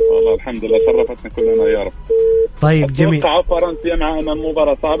والله الحمد لله، شرفتنا كلنا يا رب. طيب جميل. أتوقع فرنسية مع أن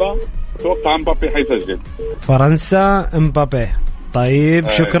المباراة صعبة، أتوقع امبابي حيسجل. فرنسا امبابي. طيب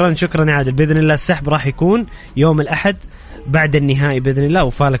شكرا يا عادل. بإذن الله السحب راح يكون يوم الأحد بعد النهائي بإذن الله،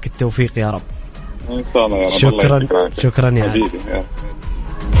 وفالك التوفيق يا رب. إن شاء الله يا رب. شكرا يا عادل.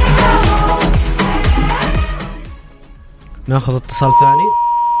 ناخذ اتصال ثاني.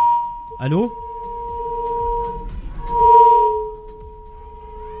 ألو.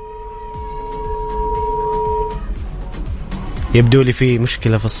 يبدو لي في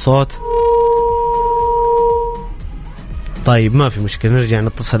مشكلة في الصوت. طيب ما في مشكلة، نرجع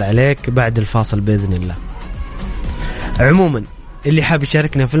نتصل عليك بعد الفاصل بإذن الله. عموما اللي حاب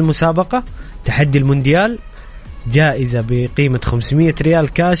يشاركنا في المسابقة تحدي المونديال، جائزة بقيمة 500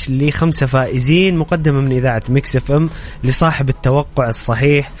 ريال كاش ل5 فائزين مقدمة من إذاعة ميكس اف ام لصاحب التوقع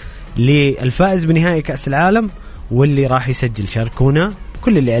الصحيح للفائز بنهائي كأس العالم واللي راح يسجل. شاركونا،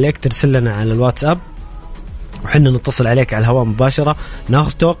 كل اللي عليك ترسل لنا على الواتساب وحنا نتصل عليك على الهواء مباشرة،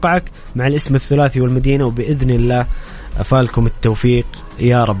 ناخذ توقعك مع الاسم الثلاثي والمدينة، وبإذن الله أفالكم التوفيق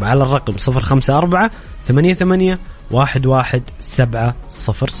يا رب على الرقم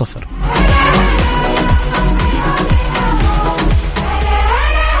 0548811700.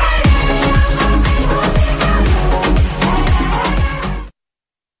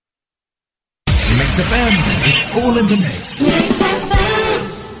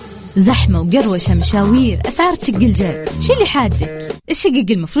 زحمة وقروشة مشاوير أسعار تشق الجيب، شو اللي حادك؟ الشقق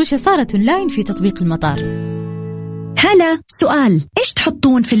المفروشة صارت أونلاين في تطبيق المطار. هلا، سؤال، إيش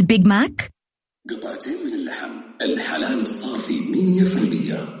تحطون في البيج ماك؟ قطعتين من اللحم الحلال الصافي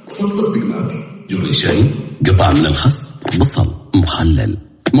 100%، صلصة بيج ماك، جبن شاي، قطع من الخس، بصل مخلل،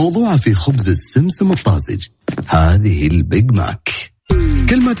 موضوعة في خبز السمسم الطازج. هذه البيج ماك.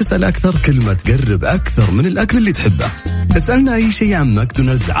 كل ما تسأل أكثر كل ما تقرب أكثر من الأكل اللي تحبه. اسألنا أي شيء عن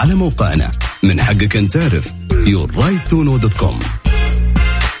ماكدونالدز على موقعنا، من حقك أن تعرف yourrighttoknow.com.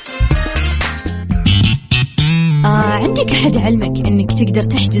 عندك أحد علمك أنك تقدر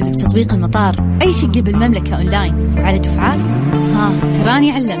تحجز بتطبيق المطار أي شقة بالمملكة أونلاين وعلى دفعات؟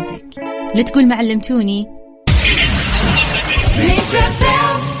 تراني علمتك، لا تقول ما علمتوني.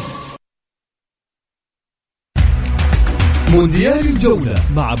 مونديال الجولة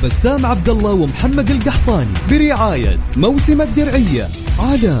مع بسام عبد الله ومحمد القحطاني برعاية موسم الدرعية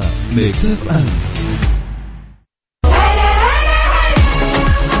على ميكس اف ام.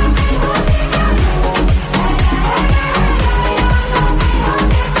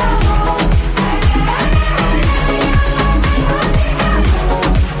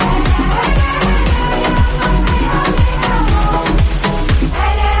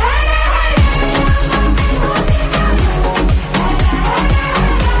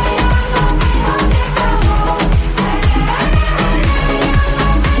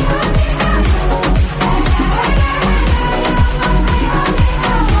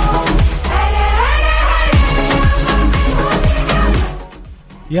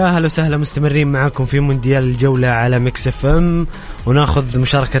 يا هلا وسهلا، مستمرين معاكم في مونديال الجولة على ميكس اف ام، وناخذ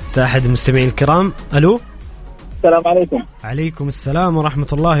مشاركة أحد المستمعين الكرام. ألو، السلام عليكم. عليكم السلام ورحمة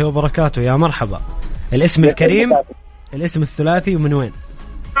الله وبركاته، يا مرحبا. الاسم الكريم، الاسم الثلاثي، ومن وين؟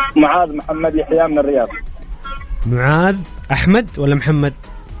 معاذ محمد يحيى من الرياض. معاذ أحمد ولا محمد؟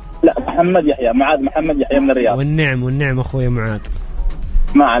 لا، محمد يحيى، معاذ محمد يحيى من الرياض. والنعم أخوي معاذ،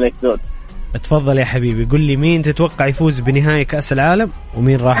 ما عليك زود. اتفضل يا حبيبي، قل لي مين تتوقع يفوز بنهائي كأس العالم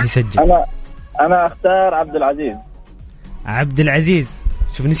ومين راح يسجل؟ أنا أختار عبد العزيز. عبد العزيز،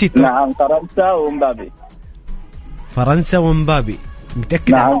 شوف نسيت. نعم، فرنسا ومبابي. فرنسا ومبابي،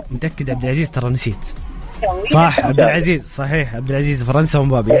 متأكد؟ نعم. متأكد عبد العزيز؟ ترى نسيت. صح عبد العزيز، صحيح عبد العزيز، فرنسا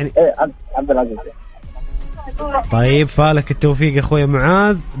ومبابي يعني. عبد العزيز. طيب فالك التوفيق أخوي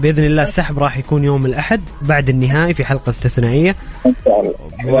معاذ، بإذن الله السحب راح يكون يوم الأحد بعد النهائي في حلقة استثنائية إن شاء الله.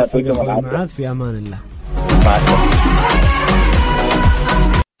 موفق أخوي معاذ، في أمان الله.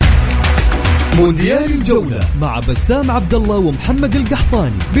 مونديال الجولة مع بسام عبد الله ومحمد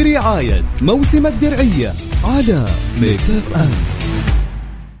القحطاني برعاية موسم الدرعية على ميكس اف ام.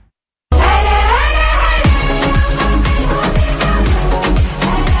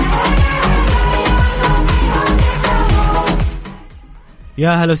 يا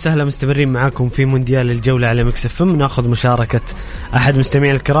هلا وسهلا، مستمرين معاكم في مونديال الجولة على ميكس اف ام، ناخذ مشاركة أحد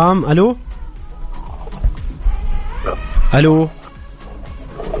مستمعين الكرام. ألو ألو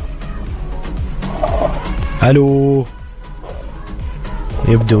ألو،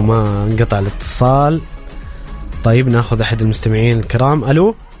 يبدو ما انقطع الاتصال. طيب ناخذ أحد المستمعين الكرام.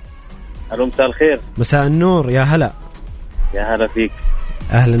 ألو مساء الخير. مساء النور، يا هلا. يا هلا فيك.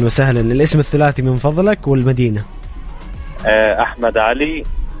 أهلا وسهلا، الاسم الثلاثي من فضلك والمدينة. أحمد علي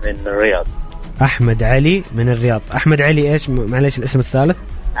من الرياض. أحمد علي من الرياض. أحمد علي إيش؟ معليش الاسم الثالث.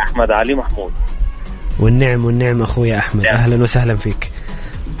 أحمد علي محمود. والنعم أخويا أحمد، أهلا وسهلا فيك.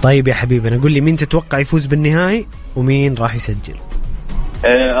 طيب يا حبيبنا، قل لي مين تتوقع يفوز بالنهائي ومين راح يسجل؟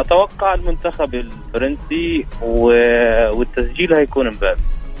 أتوقع المنتخب الفرنسي والتسجيل هيكون مبابي.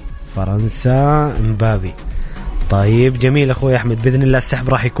 فرنسا مبابي. طيب جميل أخوي أحمد، بإذن الله السحب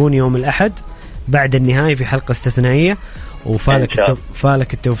راح يكون يوم الأحد بعد النهائي في حلقة استثنائية،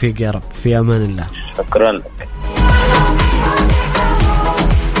 وفالك التوفيق يا رب، في أمان الله. شكرا لك.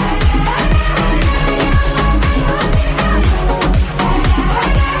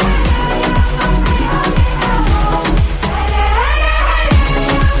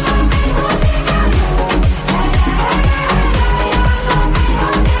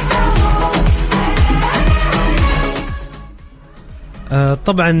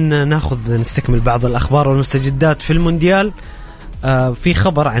 طبعا نستكمل بعض الأخبار والمستجدات في المونديال. في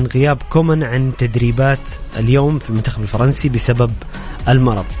خبر عن غياب كومان عن تدريبات اليوم في المنتخب الفرنسي بسبب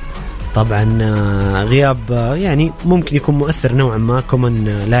المرض. طبعا غياب يعني ممكن يكون مؤثر نوعا ما.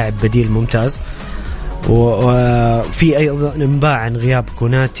 كومان لاعب بديل ممتاز. وفي أيضا انباء عن غياب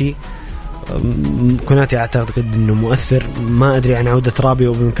كوناتي أعتقد أنه مؤثر. ما أدري عن عودة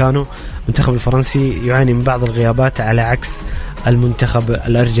رابيو بمكانه. المنتخب الفرنسي يعاني من بعض الغيابات على عكس المنتخب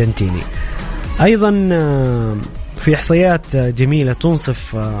الأرجنتيني. أيضا في إحصائيات جميلة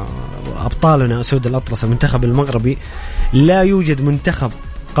تنصف أبطالنا أسود الأطلس المنتخب المغربي. لا يوجد منتخب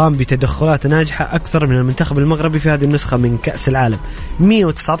قام بتدخلات ناجحة أكثر من المنتخب المغربي في هذه النسخة من كأس العالم.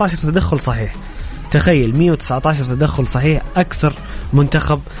 119 تدخل صحيح. تخيل 119 تدخل صحيح. أكثر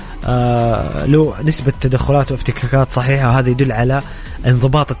منتخب له نسبة تدخلات وافتكاكات صحيحة. وهذا يدل على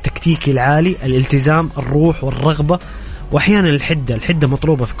انضباط التكتيكي العالي، الالتزام، الروح والرغبة، وأحيانا الحدة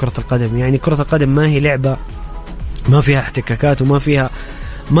مطلوبة في كرة القدم. يعني كرة القدم ما هي لعبة ما فيها احتكاكات وما فيها،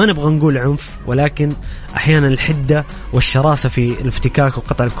 ما نبغى نقول عنف، ولكن أحيانا الحدة والشراسة في الافتكاك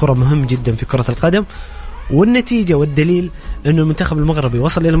وقطع الكرة مهم جدا في كرة القدم. والنتيجة والدليل أنه المنتخب المغربي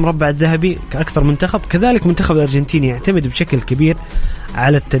وصل إلى المربع الذهبي كأكثر منتخب. كذلك منتخب الأرجنتيني يعتمد بشكل كبير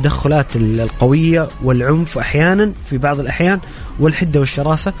على التدخلات القوية والعنف أحيانا في بعض الأحيان والحدة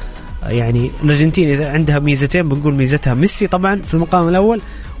والشراسة. يعني الأرجنتين عندها ميزتين، بنقول ميزتها ميسي طبعا في المقام الأول،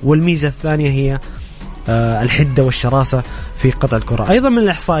 والميزة الثانية هي الحدة والشراسة في قطع الكرة. أيضا من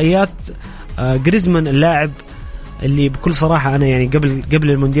الإحصائيات غريزمان اللاعب اللي بكل صراحة أنا يعني قبل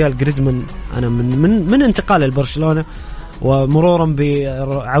المونديال غريزمان أنا من انتقاله لبرشلونة ومرورا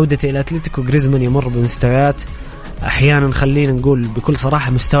بعودته إلى أتلتيكو، غريزمان يمر بمستويات أحيانا خلينا نقول بكل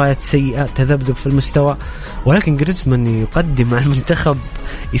صراحة مستويات سيئة، تذبذب في المستوى، ولكن غريزمان يقدم مع المنتخب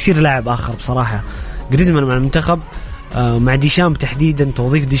يصير لاعب آخر بصراحة. غريزمان مع المنتخب مع ديشامب تحديدا،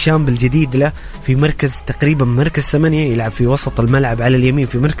 توظيف ديشامب الجديد له في مركز تقريبا مركز 8، يلعب في وسط الملعب على اليمين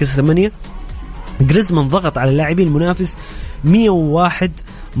في مركز 8. غريزمان ضغط على اللاعبين المنافس 101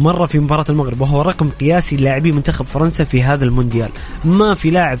 مرة في مباراة المغرب، وهو رقم قياسي للاعبي منتخب فرنسا في هذا المونديال. ما في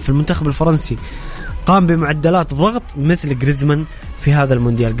لاعب في المنتخب الفرنسي قام بمعدلات ضغط مثل غريزمان في هذا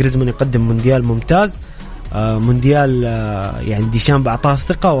المونديال. غريزمان يقدم مونديال ممتاز، مونديال يعني ديشامب أعطاه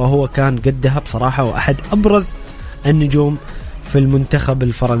ثقة وهو كان قدها بصراحة، وأحد أبرز النجوم في المنتخب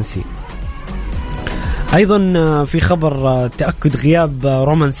الفرنسي. أيضا في خبر تأكد غياب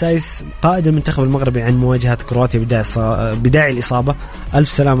رومان سايس قائد المنتخب المغربي عن مواجهة كرواتيا بداعي الإصابة.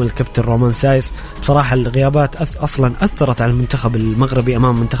 ألف سلامة للكابتن رومان سايس. بصراحة الغيابات أصلا أثرت على المنتخب المغربي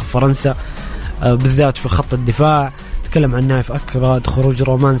أمام منتخب فرنسا، بالذات في خط الدفاع. تكلم عن نايف أكراد، خروج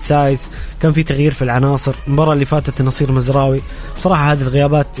رومان سايس، كان في تغيير في العناصر. المباراة اللي فاتت نصير مزراوي. بصراحة هذه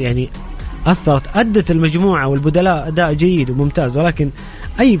الغيابات يعني أثرت، أدت المجموعة والبدلاء أداء جيد وممتاز، ولكن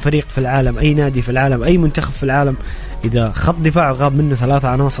أي فريق في العالم، أي نادي في العالم، أي منتخب في العالم إذا خط دفاع غاب منه 3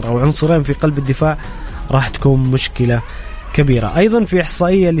 عناصر أو عنصرين في قلب الدفاع راح تكون مشكلة كبيرة. أيضا في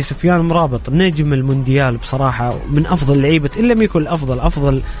إحصائية لسفيان مرابط نجم المونديال بصراحة، من أفضل لعيبة إن لم يكن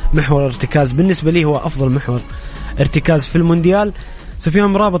أفضل محور ارتكاز، بالنسبة لي هو أفضل محور ارتكاز في المونديال. سفيان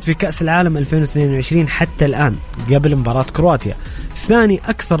مرابط في كأس العالم 2022 حتى الآن قبل مباراة كرواتيا ثاني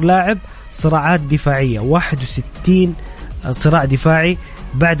أكثر لاعب صراعات دفاعية، 61 صراع دفاعي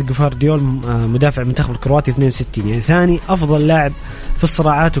بعد جفارديول مدافع المنتخب الكرواتي 62، يعني ثاني أفضل لاعب في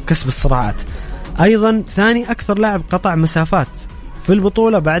الصراعات وكسب الصراعات. أيضا ثاني أكثر لاعب قطع مسافات في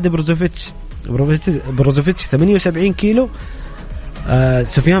البطولة بعد بروزوفيتش 78 كيلو.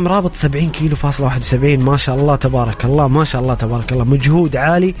 سفيان مرابط 70 كيلو فاصلة 71. ما شاء الله تبارك الله، ما شاء الله تبارك الله، مجهود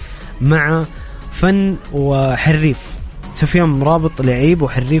عالي مع فن وحريف. سفيان مرابط لعيب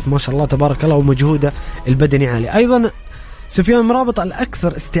وحريف ما شاء الله تبارك الله، ومجهوده البدني عالي. أيضا سفيان مرابط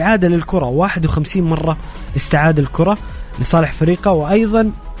الأكثر استعادة للكرة، 51 مرة استعاد الكرة لصالح فريقه.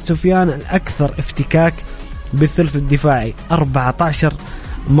 وأيضا سفيان الأكثر افتكاك بالثلث الدفاعي، 14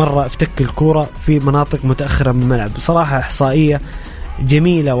 مرة افتك الكرة في مناطق متأخرة من الملعب. بصراحة إحصائية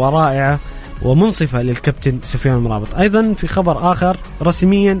جميلة ورائعة ومنصفة للكابتن سفيان مرابط. أيضا في خبر آخر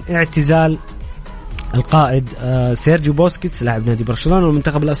رسميا اعتزال القائد سيرجيو بوسكيتس لاعب نادي برشلونة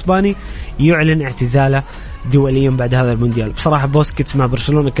والمنتخب الأسباني، يعلن اعتزاله دوليا بعد هذا المونديال. بصراحة بوسكيتس مع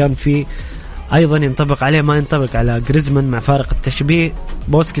برشلونة كان في أيضا ينطبق عليه ما ينطبق على غريزمان مع فارق التشبيه.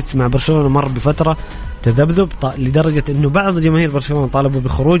 بوسكيتس مع برشلونة مر بفترة تذبذب لدرجة أنه بعض جماهير برشلونة طالبوا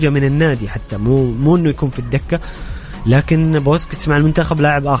بخروجه من النادي، حتى مو أنه يكون في الدكة. لكن بوسكيتس مع المنتخب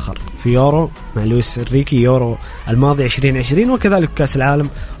لاعب آخر في يورو مع لويس إنريكي، يورو الماضي 2020 وكذلك كأس العالم،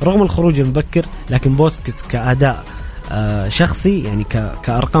 رغم الخروج المبكر. لكن بوسكيتس كأداء شخصي يعني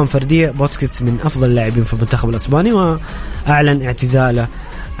كأرقام فردية، بوسكيتس من أفضل اللاعبين في المنتخب الأسباني، وأعلن اعتزاله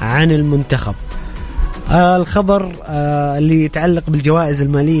عن المنتخب. الخبر اللي يتعلق بالجوائز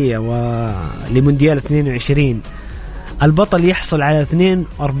المالية ولمونديال 22، البطل يحصل على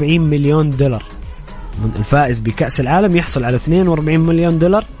 42 مليون دولار. الفائز بكأس العالم يحصل على 42 مليون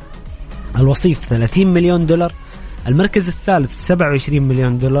دولار، الوصيف 30 مليون دولار، المركز الثالث 27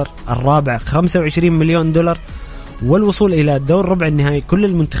 مليون دولار، الرابع 25 مليون دولار. والوصول إلى دور ربع النهائي، كل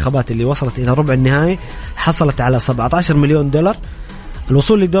المنتخبات اللي وصلت إلى ربع النهائي حصلت على 17 مليون دولار.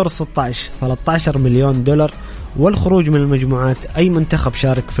 الوصول لدور 16 13 مليون دولار. والخروج من المجموعات، أي منتخب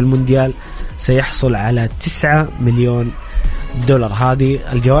شارك في المونديال سيحصل على 9 مليون دولار. هذه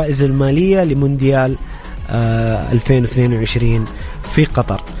الجوائز المالية لمونديال 2022 في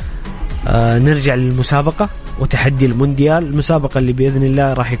قطر. نرجع للمسابقة وتحدي المونديال، المسابقة اللي بإذن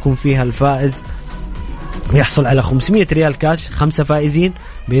الله راح يكون فيها الفائز يحصل على 500 ريال كاش، 5 فائزين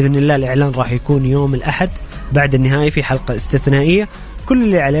بإذن الله. الإعلان راح يكون يوم الأحد بعد النهائي في حلقة استثنائية. كل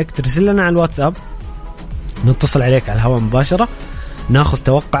اللي عليك ترسل لنا على الواتساب، نتصل عليك على الهواء مباشرة، ناخذ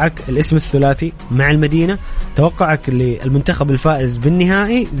توقعك، الاسم الثلاثي مع المدينة، توقعك للمنتخب الفائز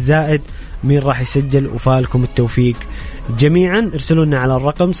بالنهائي، زائد مين راح يسجل، وفالكم التوفيق جميعا. ارسلوا لنا على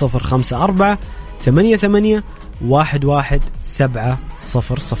الرقم 054 88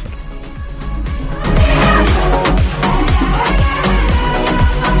 11700.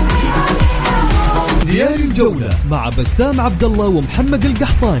 مونديال الجولة مع بسام عبد الله ومحمد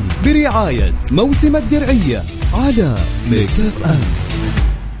القحطاني برعاية موسم الدرعية على ميكس اف ام.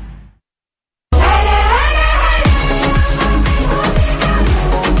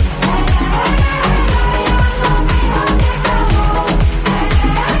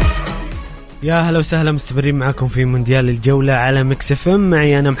 يا هلا وسهلا، مستمرين معكم في مونديال الجولة على ميكس اف ام.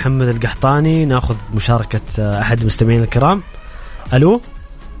 معي أنا محمد القحطاني. ناخذ مشاركة أحد المستمعين الكرام. ألو،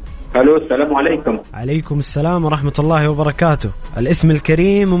 السلام عليكم. عليكم السلام ورحمة الله وبركاته. الاسم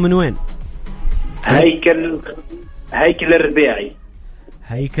الكريم ومن وين؟ هيكل الربيعي.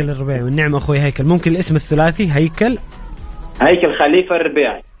 هيكل الربيعي، والنعم أخوي هيكل. ممكن الاسم الثلاثي؟ هيكل خليفة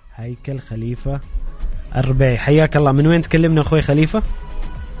الربيعي. هيكل خليفة الربيعي، حياك الله. من وين تكلمنا أخوي خليفة؟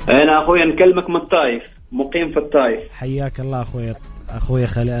 أنا أخوي نكلمك من الطائف، مقيم في الطائف. حياك الله أخوي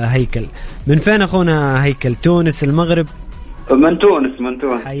هيكل. من فين أخونا هيكل؟ تونس، المغرب؟ من تونس.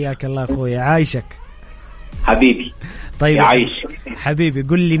 حياك الله أخوي، عايشك حبيبي. طيب يعيش حبيبي،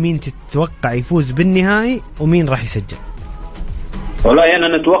 قل لي مين تتوقع يفوز بالنهائي ومين راح يسجل؟ والله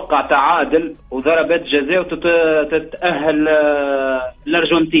أنا نتوقع تعادل وضربات جزاء وتتأهل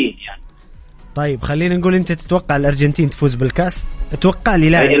الأرجنتين يعني. طيب خلينا نقول أنت تتوقع الأرجنتين تفوز بالكأس. اتوقع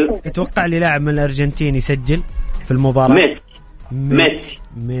لي لاعب من الأرجنتين يسجل في المباراة.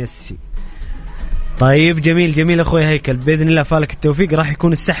 ميسي. طيب جميل أخوي هيكل، بإذن الله فالك التوفيق. راح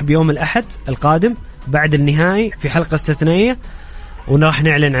يكون السحب يوم الأحد القادم بعد النهائي في حلقة استثنائية، وراح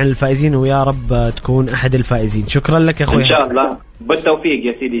نعلن عن الفائزين، ويا رب تكون أحد الفائزين. شكرا لك يا أخوي إن شاء الله، بالتوفيق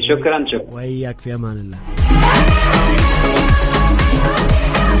يا سيدي. شكرا. وإياك، في أمان الله.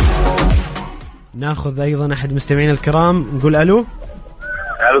 ناخذ أيضا أحد مستمعين الكرام. نقول ألو.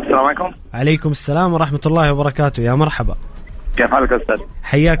 السلام عليكم. عليكم السلام ورحمة الله وبركاته. يا مرحبا، كيف حالك أستاذ؟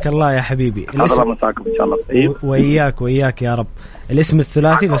 حياك الله يا حبيبي. الله مساكم إن شاء الله. وإياك يا رب. الاسم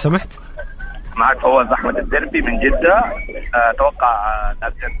الثلاثي لو سمحت. معك فواز أحمد الدربي من جدة. أتوقع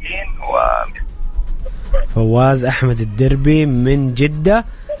الأرجنتين فواز أحمد الدربي من جدة.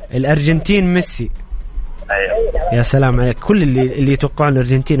 الأرجنتين ميسي. أيوة. يا سلام عليك. كل اللي يتوقعون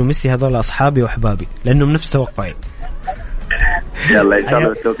الأرجنتين وميسي هذول أصحابي وأحبابي، لأنهم نفس توقعي. يلا إن شاء الله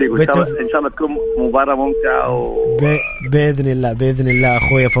بالتوفيق، وإن شاء الله تكون مباراة ممتعة بإذن الله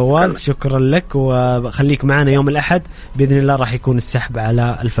أخوي فواز. شكرا لك، وخليك معنا يوم الأحد بإذن الله راح يكون السحب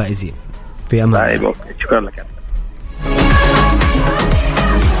على الفائزين. في أمان. طيب شكرا لك.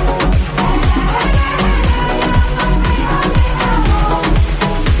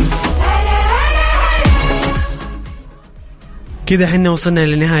 كذا حنا وصلنا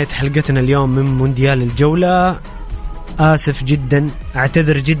لنهاية حلقتنا اليوم من مونديال الجولة. آسف جدا،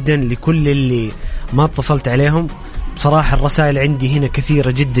 أعتذر جدا لكل اللي ما اتصلت عليهم. بصراحة الرسائل عندي هنا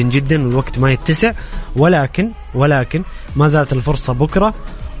كثيرة جدا جدا والوقت ما يتسع، ولكن ما زالت الفرصة بكرة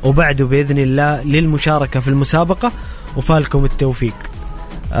وبعده بإذن الله للمشاركة في المسابقة، وفالكم التوفيق.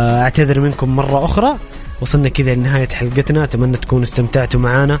 أعتذر منكم مرة أخرى. وصلنا كذا لنهاية حلقتنا، أتمنى تكونوا استمتعتوا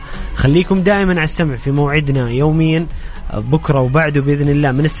معنا. خليكم دائما على السمع في موعدنا يوميا بكرة وبعده بإذن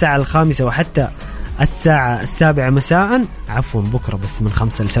الله من الساعة 5 وحتى الساعة 7 مساء. عفوا بكرة بس من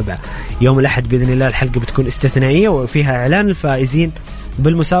 5 ل 7. يوم الأحد بإذن الله الحلقة بتكون استثنائية وفيها إعلان الفائزين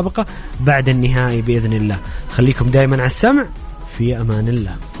بالمسابقة بعد النهائي بإذن الله. خليكم دائما على السمع، في أمان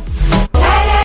الله.